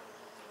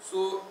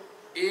 So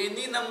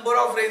any number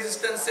of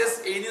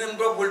resistances, any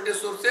number of voltage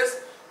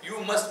sources,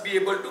 you must be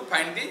able to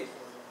find the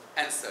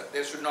answer.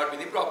 There should not be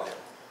any problem.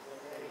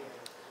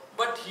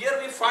 But here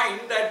we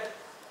find that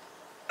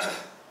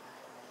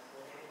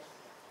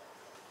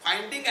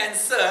finding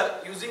answer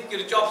using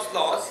Kirchhoff's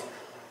laws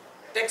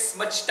takes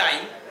much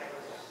time,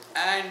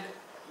 and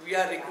we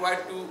are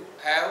required to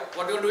have,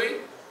 what you are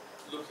doing?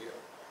 Look here.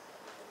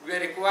 We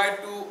are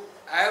required to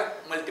have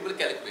multiple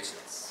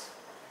calculations.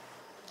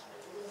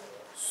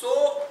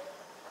 So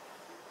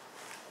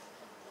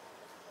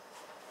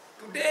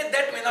today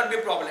that may not be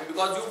a problem,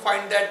 because you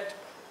find that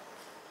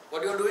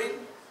what you are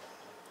doing?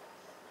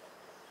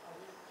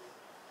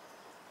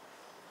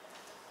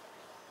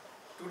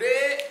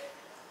 Today,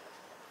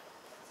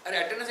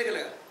 attendance.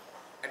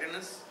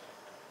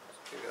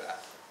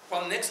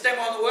 From next time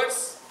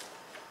onwards,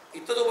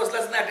 इथं जो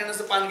बसलाच ना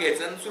attendance पान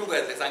घ्यायचं आणि सुरू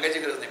करायचं, सांगायची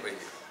गरज नाही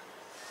पाहिजे.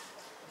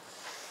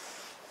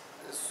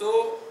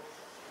 So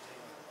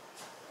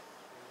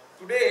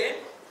today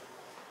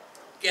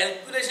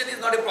calculation is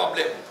not a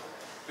problem,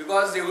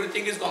 because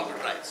everything is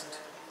computerized.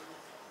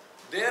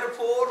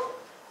 Therefore,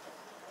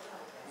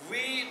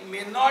 we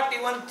may not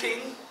even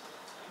think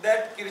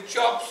that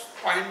Kirchhoff's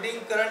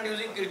finding current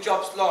using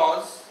Kirchhoff's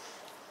laws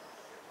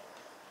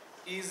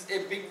is a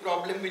big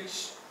problem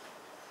which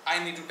I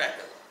need to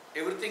tackle.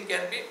 Everything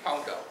can be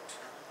found out.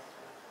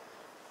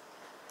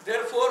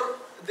 Therefore,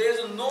 there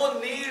is no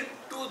need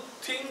to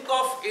think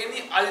of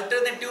any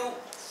alternative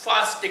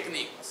fast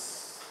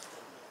techniques.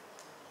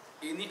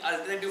 Any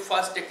alternative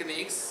fast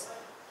techniques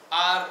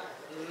are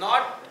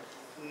not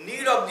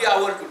need of the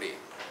hour today.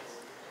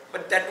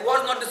 But that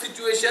was not the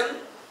situation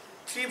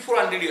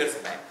 300-400 years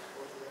back.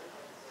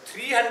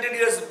 300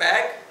 years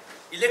back,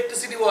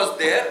 electricity was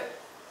there,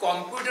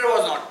 computer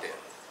was not there.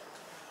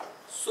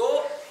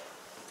 So,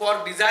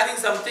 for designing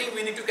something,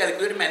 we need to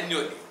calculate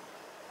manually.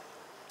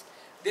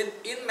 Then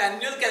in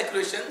manual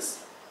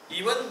calculations,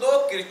 even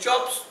though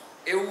Kirchhoff's,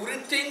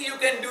 everything you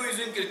can do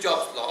using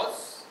Kirchhoff's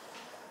laws,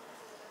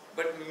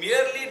 but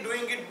merely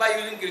doing it by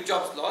using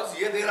Kirchhoff's laws,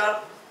 here there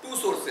are two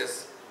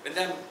sources. When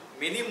there are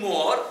many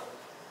more,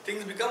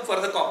 things become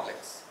further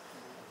complex.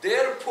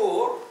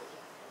 Therefore,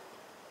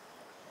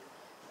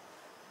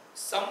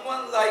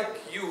 someone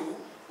like you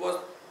was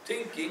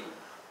thinking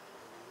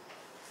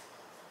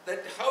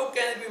that how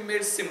can it be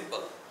made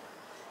simple?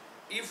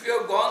 If you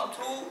have gone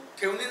through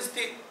Thevenin's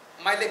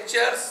my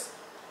lectures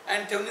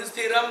and Thevenin's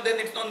theorem, then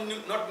it's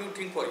not new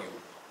thing for you.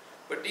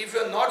 But if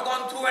you have not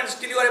gone through and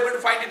still you are able to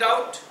find it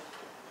out,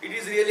 it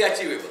is really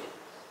achievable.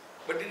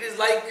 But it is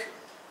like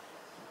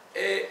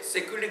a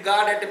security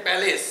guard at a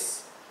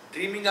palace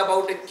dreaming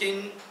about a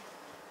king's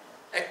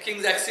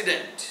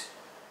accident,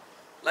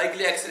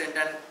 likely accident,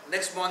 and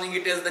next morning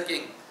he tells the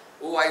king,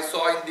 oh, I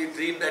saw in the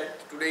dream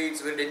that today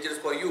it's very dangerous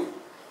for you.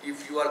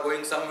 If you are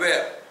going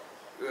somewhere,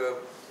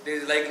 there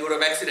is likelihood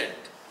of accident.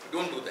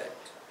 Don't do that.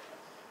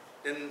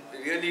 Then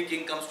really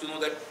king comes to know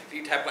that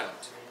it happened.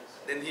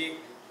 Then he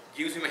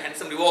gives him a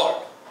handsome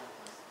reward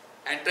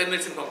and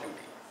terminates him from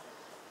duty.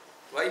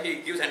 Why he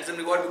gives handsome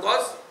reward?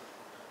 Because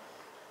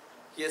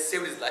he has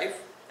saved his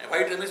life. And why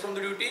he terminates from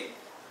the duty?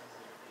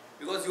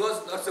 Because he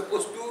was not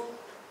supposed to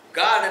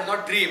guard and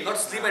not dream, not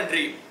sleep and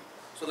dream.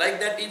 So like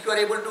that, if you are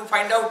able to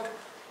find out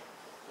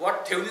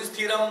what Thevenin's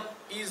theorem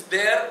is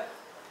there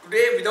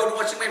today without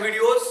watching my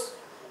videos,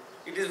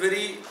 it is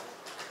very,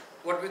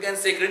 what we can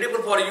say,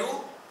 credible for you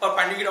for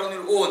finding it on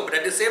your own. But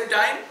at the same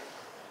time,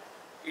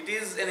 it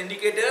is an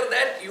indicator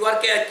that you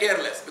are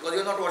careless because you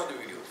have not watched the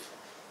videos.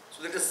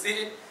 So let us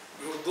see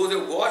those who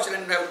have watched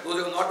and those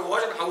who have not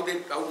watched, how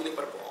do they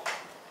perform.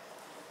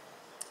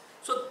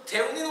 So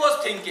Thevenin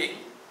was thinking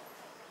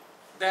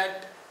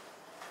that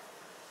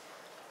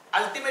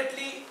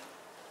ultimately,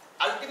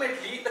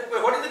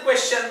 what is the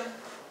question?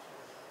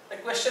 The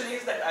question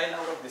is that I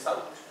now wrote this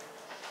out,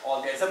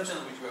 all the assumptions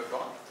which we have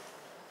drawn.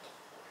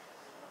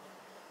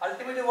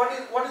 Ultimately, what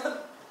is the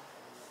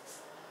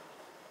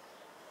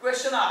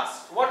question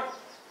asked?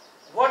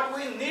 What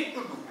we need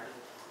to do?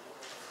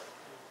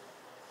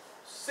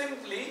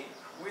 Simply,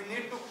 we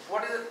need to,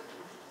 what is it?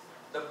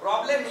 The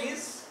problem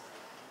is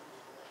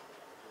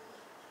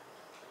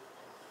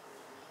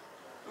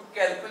to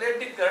calculate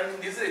the current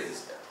in this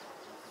resistor.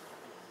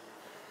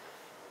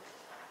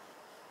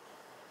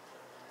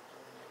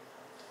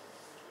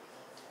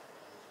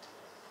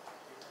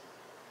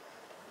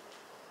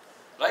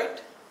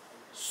 Right?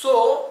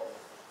 So,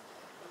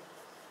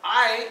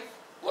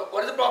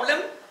 what is the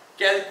problem?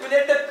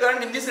 Calculate the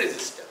current in this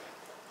resistor.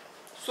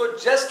 So,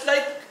 just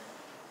like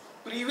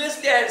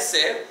previously I had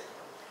said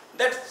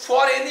that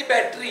for any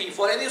battery,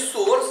 for any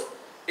source,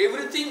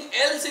 everything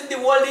else in the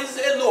world is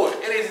a load,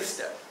 a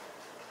resistor.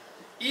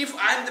 If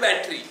I am the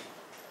battery,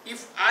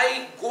 if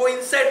I go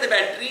inside the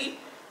battery,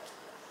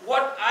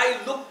 what I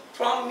look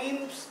from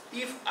means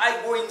if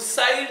I go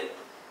inside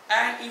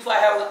and if I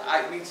have,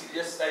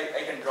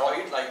 I can draw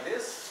it like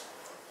this.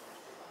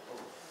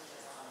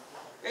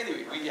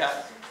 Anyway, we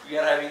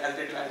are having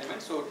alternative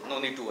management, so no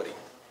need to worry.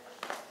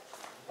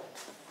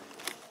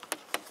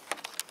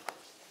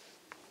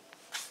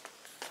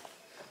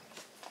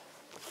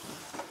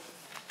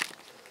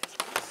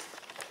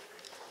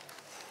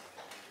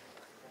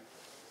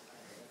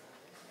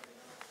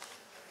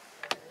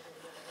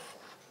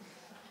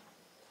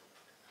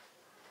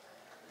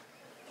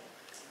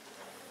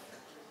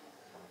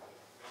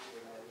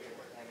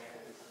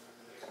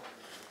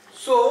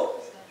 So,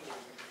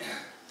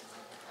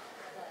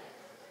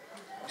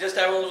 just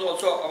I was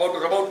also about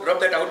to rub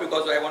that out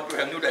because I want to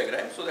have new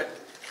diagram so that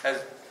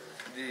as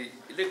the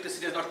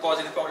electricity does not cause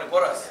any problem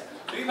for us.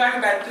 So if I have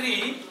a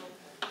battery,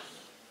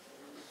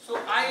 so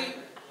I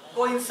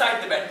go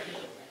inside the battery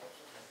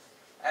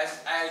as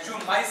I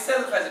assume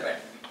myself as a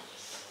battery.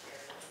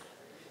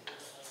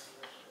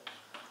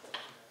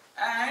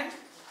 And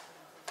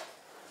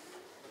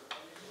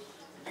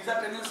these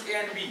are terminals A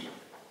and B.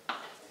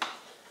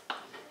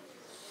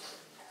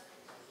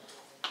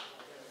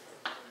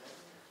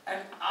 And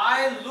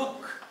I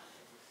look,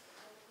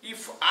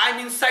 if I am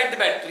inside the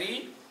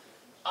battery,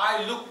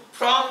 I look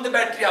from the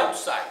battery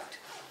outside.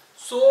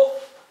 So,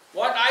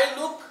 what I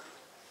look,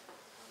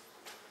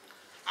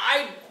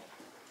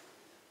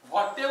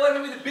 whatever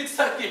may be the big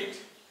circuit,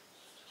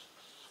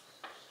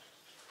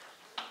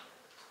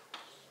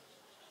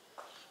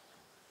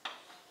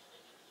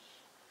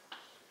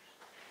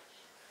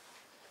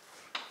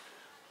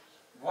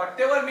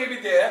 whatever may be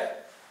there,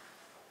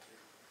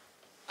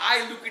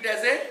 I look it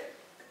as a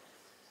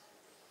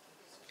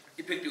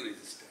effective resistor.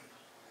 resistor.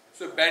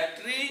 So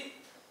battery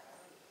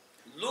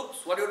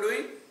looks, what you're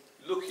doing?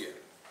 Look here.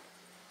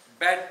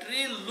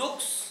 Battery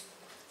looks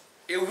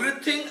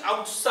everything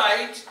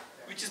outside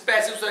which is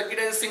passive circuit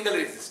as a single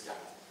resistor.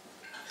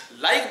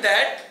 Like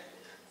that,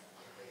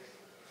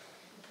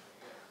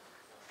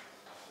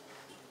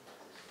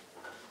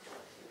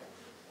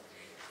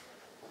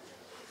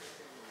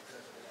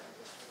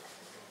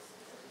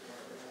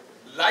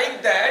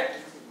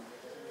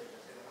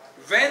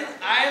 when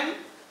I am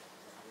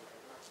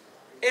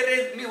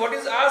what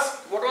is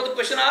asked, what was the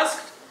question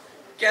asked?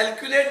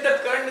 Calculate the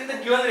current in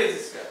the given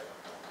resistor.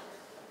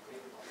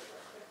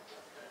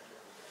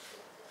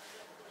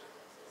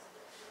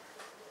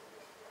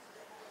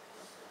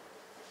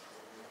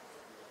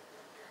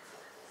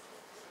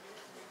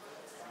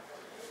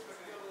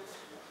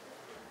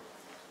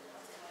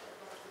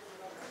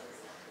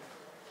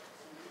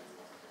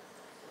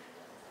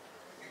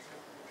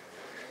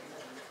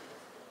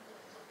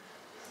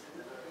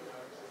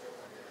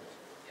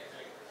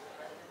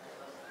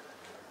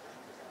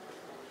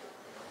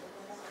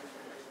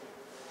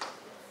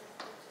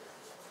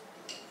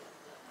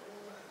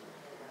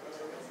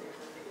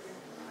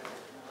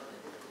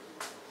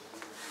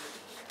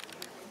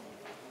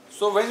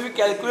 So when we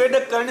calculate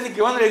the current in the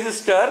given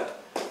resistor,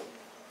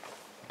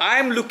 I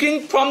am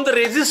looking from the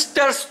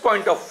resistor's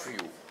point of view.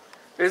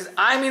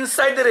 I am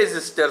inside the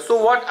resistor. So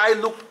what I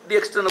look the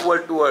external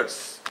world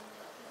towards?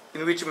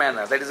 In which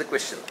manner? That is the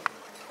question.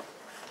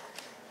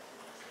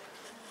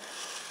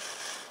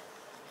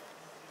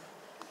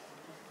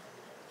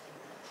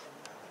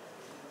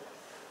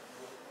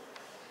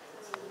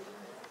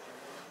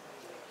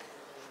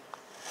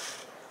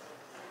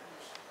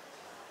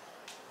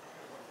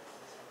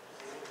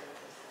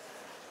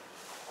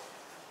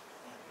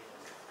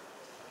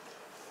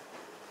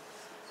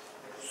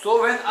 So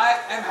when I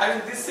am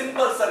having this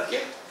simple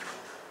circuit,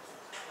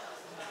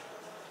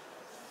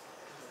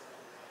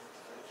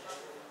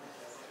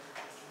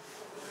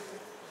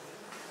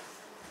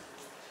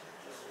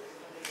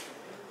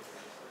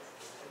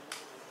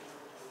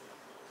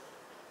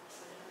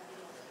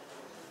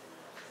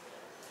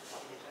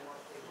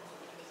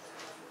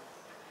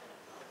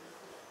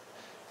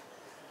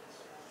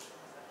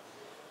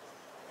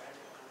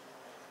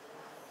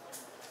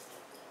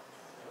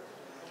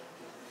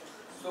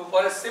 so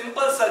for a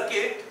simple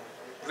circuit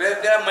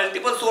where there are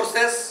multiple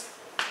sources,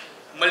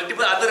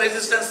 multiple other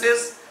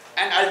resistances,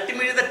 and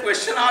ultimately the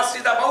question asked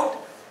is about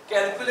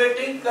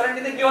calculating current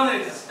in a given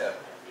resistor.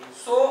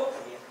 So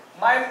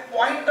my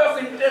point of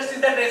interest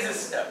is that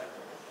resistor.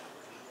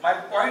 My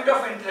point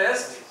of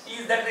interest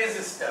is that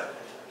resistor.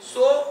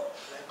 So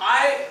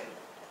I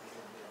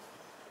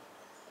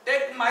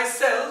take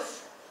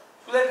myself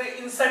to that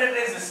inside a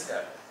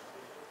resistor.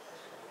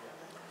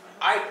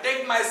 I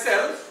take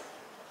myself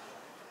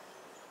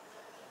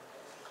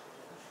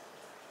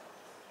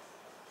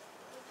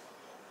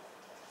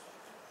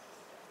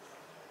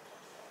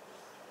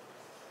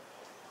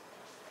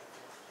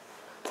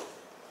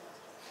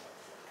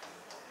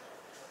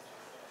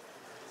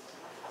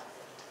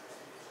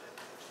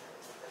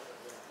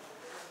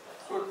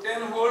so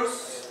 10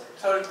 volts,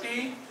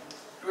 30,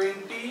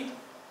 20,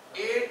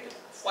 8,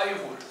 5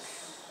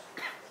 volts.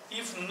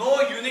 If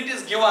no unit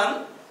is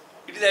given,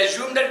 it is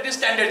assumed that it is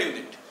standard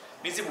unit.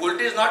 Means if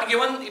voltage is not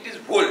given, it is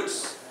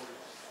volts.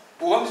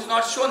 Ohms is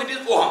not shown, it is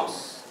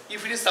ohms.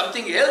 If it is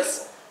something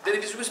else, then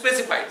it is to be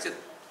specified. Say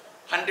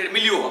 100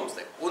 milliohms,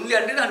 like only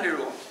 100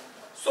 ohms.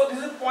 So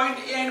this is point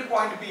A and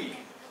point B.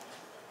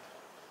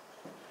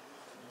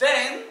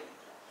 Then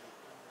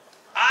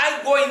I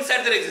go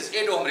inside the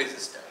resistor, 8 ohm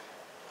resistor.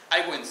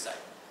 I go inside.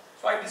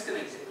 So I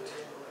disconnect it.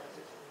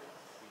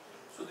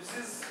 So this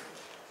is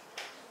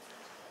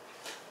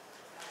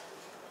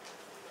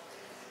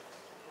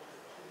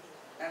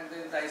and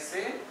then I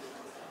say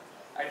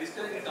I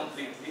disconnect it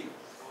completely.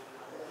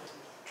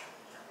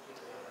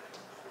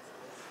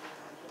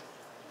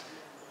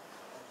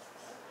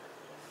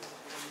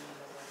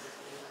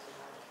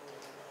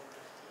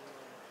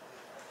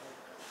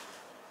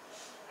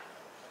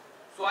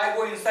 So I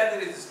go inside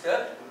the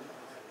resistor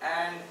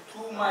and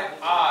through my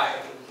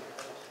eye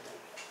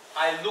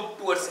I look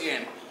towards A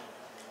and B.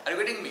 Are you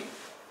getting me?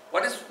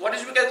 What is to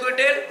be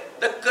calculated?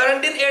 The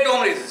current in 8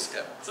 ohm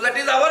resistor. So that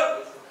is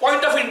our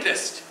point of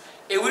interest.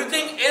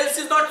 Everything else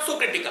is not so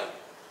critical.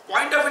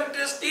 Point of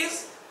interest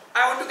is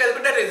I want to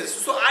calculate that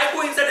resistor. So I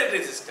go inside that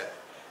resistor,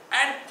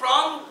 and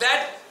from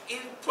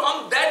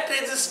that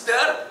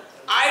resistor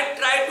I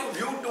try to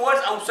view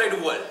towards outside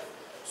world.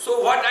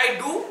 So what I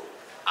do,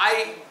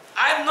 I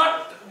am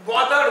not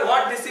bothered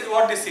what this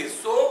is.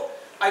 So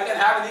I can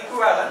have an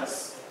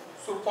equivalence.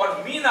 So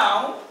for me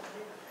now,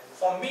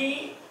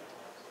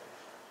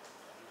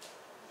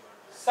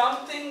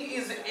 something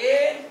is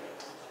A,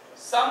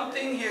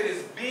 something here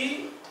is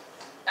B,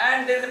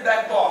 and there is a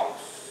black box.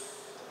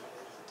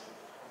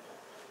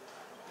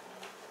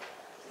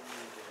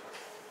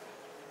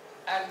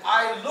 And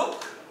I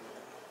look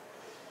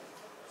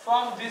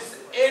from this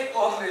 8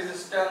 ohm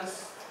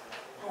resistance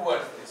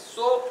towards this.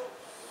 So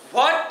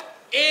what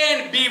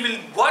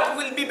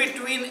will be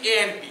between A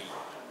and B?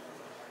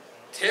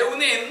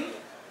 Thevenin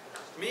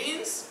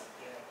means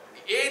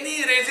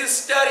any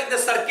resistor in the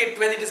circuit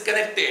when it is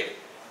connected.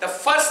 The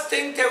first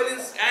thing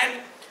Thevenin's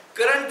and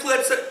current to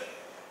that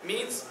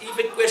means if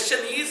a question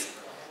is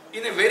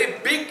in a very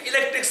big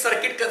electric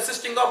circuit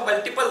consisting of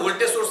multiple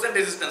voltage sources and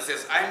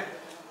resistances. I am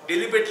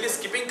deliberately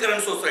skipping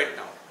current source right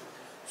now.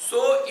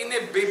 So in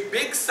a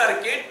big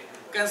circuit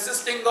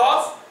consisting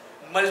of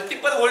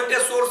multiple voltage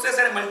sources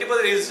and multiple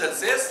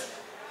resistances,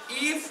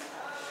 if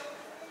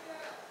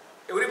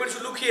everybody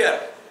should look here,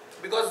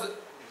 because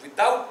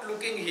without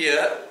looking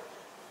here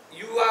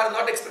you are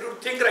not expected to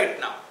think right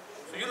now.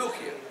 So you look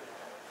here.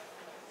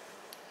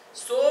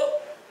 So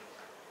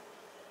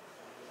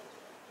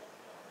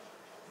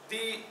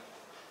the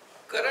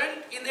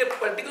current in a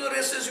particular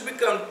resistance should be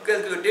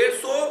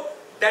calculated, so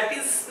that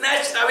is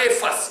snatched away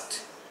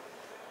first.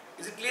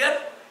 Is it clear?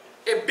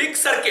 A big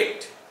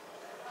circuit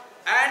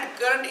and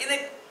current in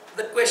a,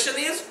 the question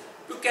is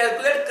to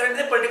calculate current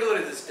in a particular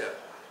resistor.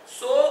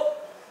 So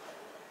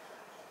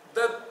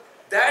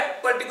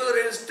that particular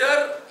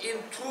resistor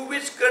in through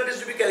which current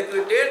is to be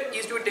calculated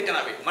is to be taken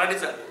away. Marathi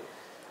सांगतो.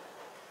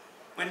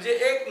 म्हणजे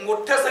एक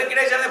मोठा circuit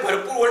आहे ज्यामध्ये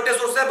भरपूर voltage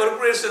source आहे,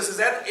 भरपूर रेजिस्टन्सेस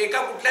आहेत.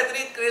 एका कुठल्या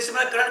तरी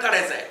रेजिस्टन्सला करंट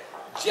काढायचा आहे.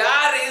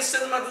 ज्या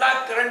रेजिस्टन्स मधला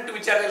करंट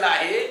विचारलेला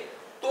आहे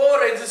तो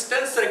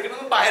रेजिस्टन्स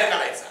सर्किटमधून बाहेर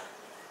काढायचा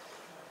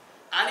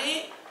आणि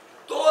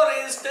तो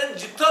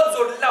रेजिस्टन्स जिथं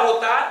जोडलेला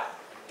होता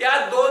त्या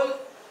दोन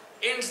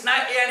एंड्सना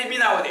ए आणि बी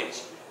नाव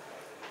द्यायची.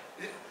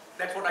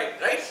 That's what I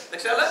right.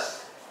 लक्षात आलं?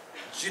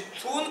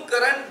 जिथून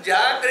करंट ज्या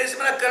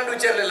रेजिस्टन्सला करंट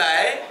विचारलेला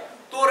आहे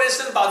तो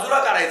रेजिस्टन्स बाजूला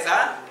काढायचा,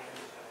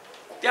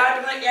 त्या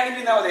ठिकाणी ए आणि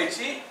बी नाव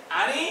द्यायची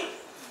आणि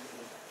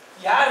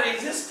या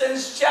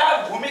रेजिस्टन्सच्या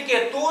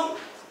भूमिकेतून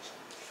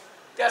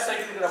त्या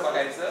सर्किटकडे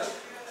बघायचं.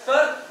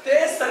 तर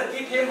ते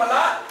सर्किट हे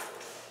मला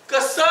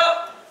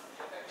कसं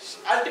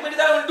ultimately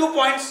there are 2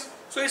 points,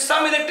 so it's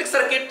some electric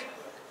circuit,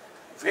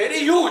 very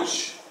huge,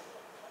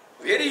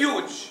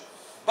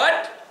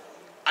 but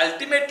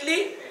ultimately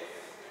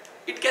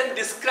it can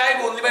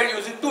describe only by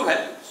using 2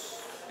 values.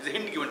 Is a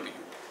hint given to you.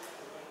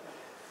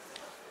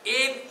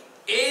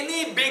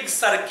 Any big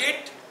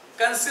circuit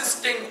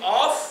consisting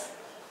of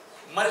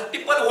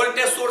multiple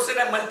voltage sources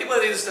and multiple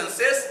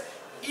resistances,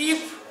 if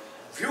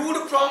viewed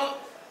from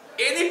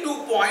any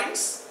 2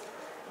 points,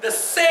 the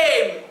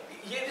same,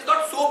 it is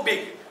not so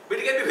big, but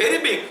it can be very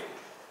big.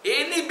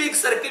 Any big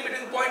circuit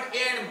between point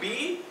A and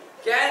B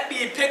can be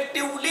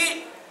effectively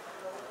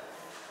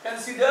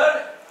considered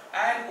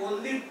and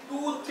only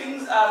 2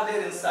 things are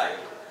there inside.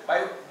 By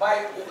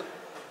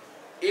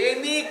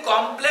any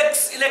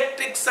complex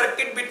electric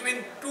circuit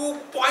between 2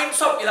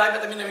 points of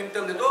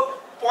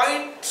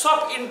points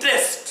of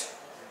interest.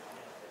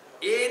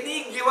 Any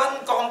given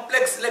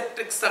complex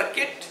electric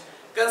circuit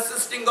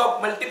consisting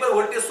of multiple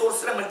voltage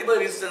sources and multiple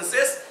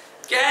resistances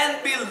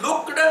can be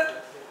looked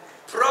at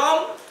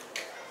from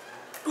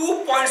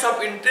 2 points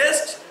of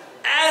interest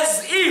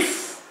as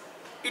if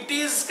it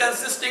is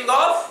consisting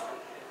of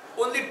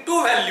only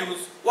 2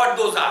 values. What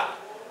those are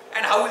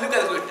and how will you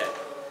calculate that?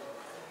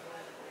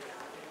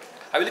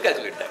 How will you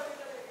calculate that?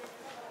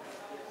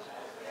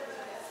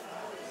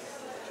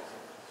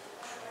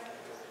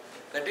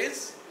 That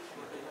is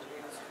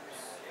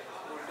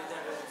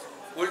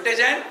voltage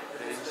and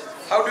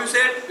how do you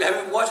say it? Have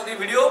you watched the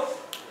video?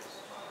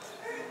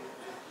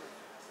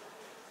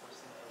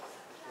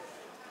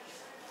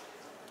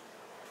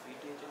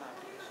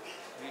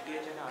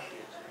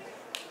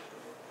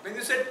 When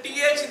you said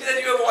TH, then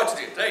you have watched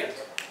it, right?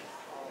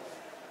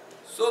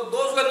 So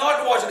those who have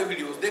not watched the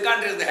videos, they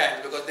can't raise their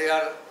hand because they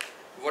are,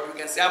 what we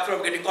can say, after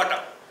getting caught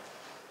up.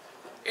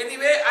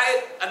 Anyway,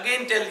 I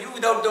again tell you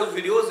without those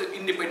videos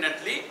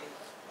independently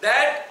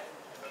that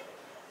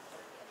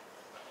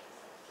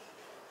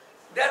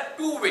there are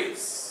 2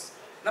 ways.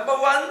 Number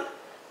 1,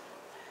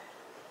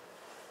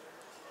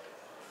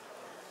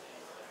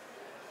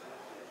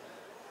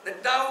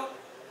 that now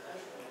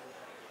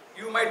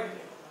you might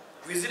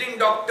visiting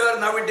doctor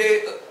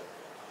nowadays.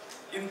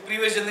 In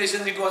previous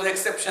generations it was an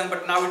exception,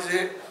 but now it's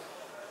a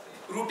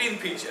routine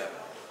feature.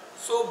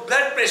 So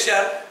blood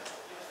pressure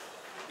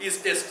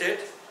is tested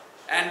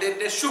and they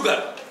test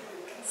sugar.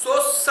 So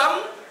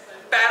some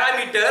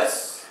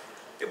parameters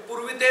ते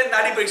पूर्वी ते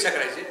नाडी परीक्षा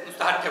करायचे,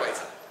 नुसता हात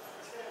ठेवायचा.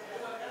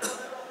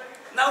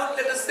 Now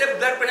let us say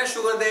blood pressure,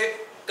 sugar they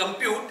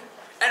compute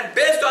and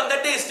based on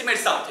that they estimate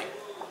something.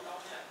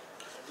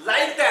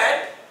 Like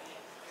that,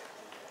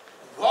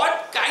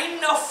 what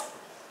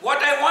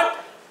I want,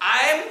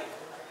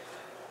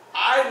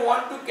 I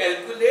want to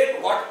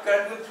calculate what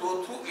current will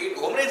flow through 8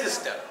 ohm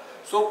resistor.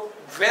 So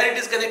where it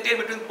is connected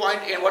between point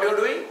A and what you are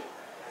doing?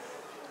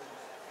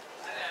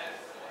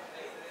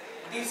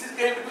 This is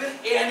connected between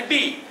A and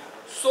B.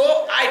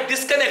 So I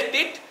disconnect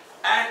it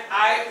and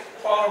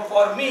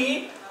for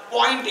me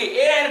point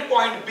A and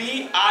point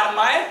B are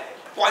my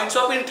points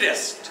of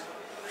interest.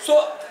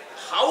 So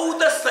how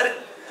the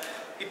circuit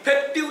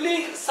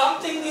effectively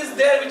something is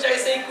there which I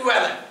say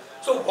equivalent.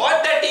 So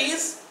what that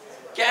is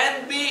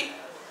can be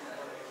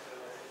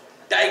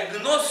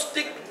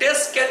diagnostic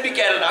test can be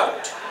carried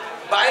out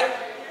by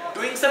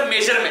doing some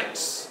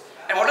measurements.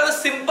 And what are the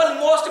simple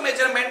most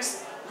measurements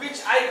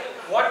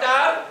what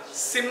are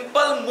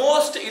simple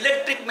most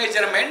electric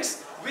measurements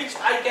which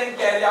I can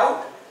carry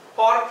out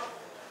for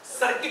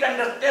circuit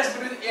under test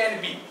between A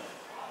and B?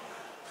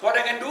 What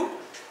I can do?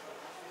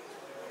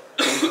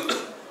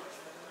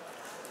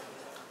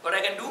 What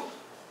I can do?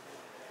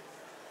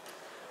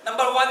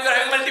 Number one, you are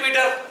having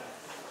multimeter.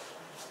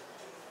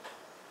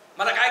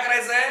 मला काय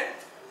करायचं आहे?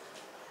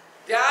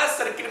 त्या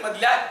circuit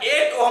मधल्या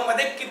 8 ohm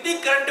मध्ये किती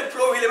current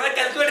flow होईल मला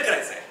कॅल्क्युलेट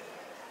करायचं आहे.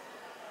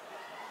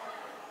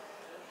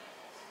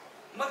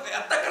 मग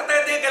आता करता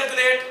येते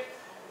कॅल्क्युलेट.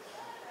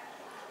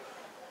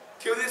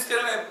 थेवेनिन्स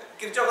थेरम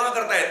किर्चॉफने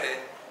करता येते.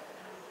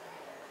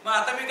 मग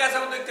आता मी काय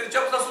सांगतोय,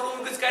 किर्चॉफचा सोडून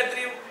उगीच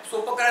काहीतरी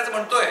सोपं करायचं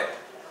म्हणतोय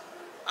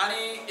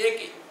आणि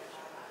एक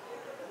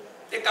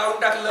ते काढून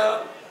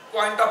टाकलं,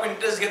 पॉइंट ऑफ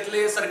इंटरेस्ट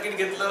घेतले, सर्किट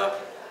घेतलं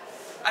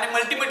आणि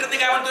मल्टीमीटरने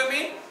काय म्हणतोय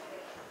मी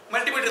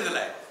मल्टीमीटर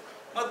दिलाय.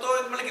 मग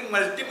तो म्हटलं की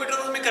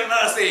मल्टीमीटर मी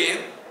करणार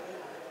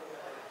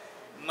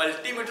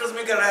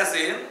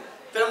असेल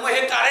तर मग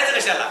हे काढायचं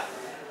कशाला?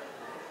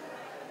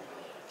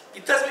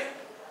 इथंच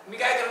मी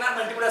काय करणार,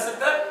 मल्टीमीटर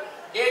असेल तर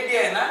ए बी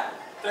आहे ना,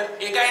 तर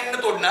एका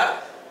एंडनं तोडणार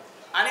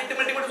आणि ते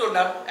multimeter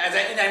तोडणार as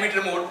in ammeter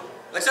mode.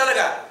 लक्षात आलं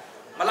का?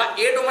 मला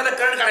 8 ओहम मध्ये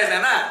करंट काढायचा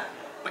आहे ना,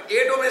 मग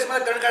 8 ओहम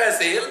मध्ये करंट काढायचं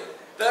असेल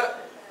तर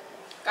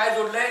काय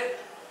जोडलंय?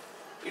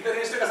 इथं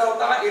रेजिस्टर कसा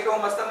होता? 8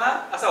 ओहम असताना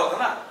असा होता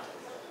ना.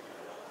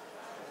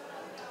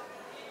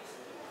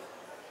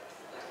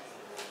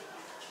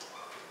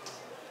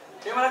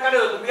 हे मला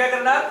काढायचं होतं. मी काय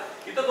करणार,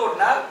 इथं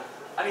तोडणार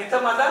आणि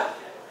इथं माझा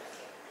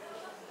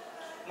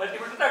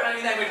मल्टीमीटर टाकणार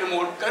इन ॲमीटर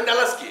मोड. करंट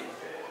आलाच की.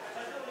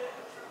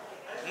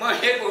 मग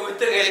हे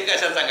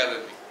कशाला सांगायला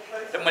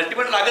मी? तर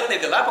मल्टीमीटर लागत नाही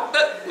त्याला,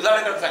 फक्त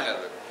उदाहरण करता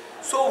सांगायला.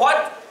 So what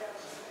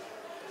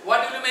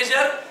will you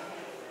major?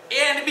 A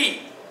and B.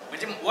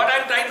 म्हणजे what I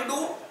am trying to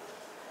do,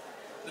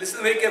 listen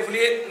very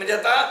carefully. म्हणजे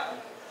आता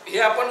हे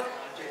आपण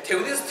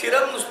थेवेनिन्स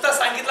थेरम नुसता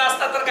सांगितला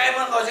असता तर काय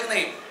मग लॉजिक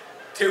नाही.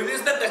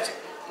 थेवेनिन्सनं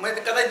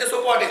म्हणजे कदाचित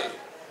सोपं वाटेल,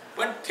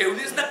 पण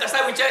थेवेनिन्सनं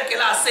कसा विचार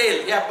केला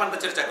असेल हे आपण आता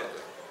चर्चा करतोय.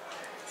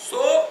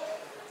 सो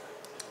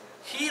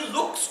he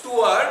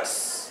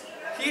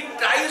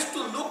tries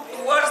to look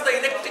towards the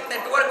electric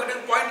network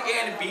between point A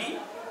and B,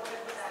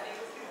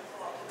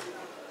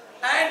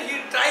 and he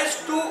tries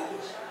to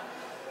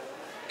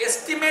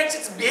estimate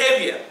its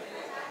behavior.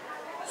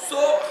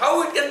 So how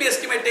it can be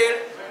estimated?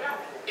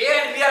 A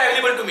and B are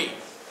available to me.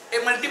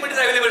 A multimeter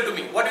is available to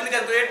me. What will we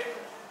calculate?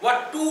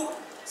 What two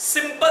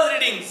simple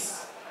readings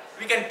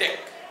we can take?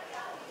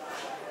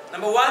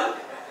 Number one,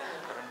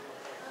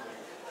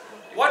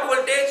 what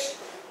voltage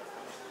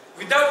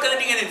without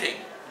connecting anything?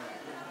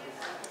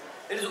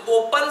 It is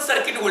open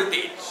circuit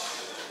voltage.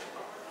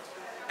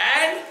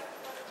 And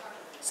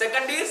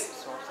second is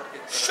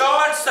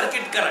short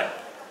circuit current.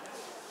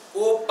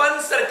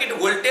 Open circuit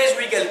voltage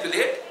we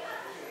calculate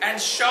and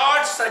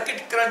short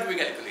circuit current we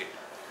calculate.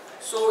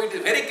 So it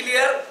is very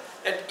clear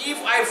that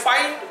if I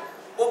find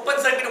open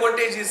circuit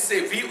voltage is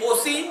say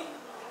VOC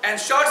and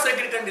short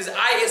circuit current is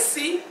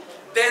ISC,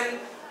 then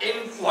in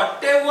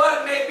whatever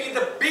may be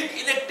the big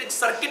electric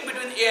circuit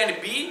between A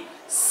and B,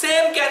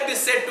 same can be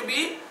said to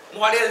be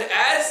modeled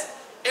as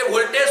a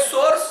voltage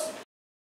source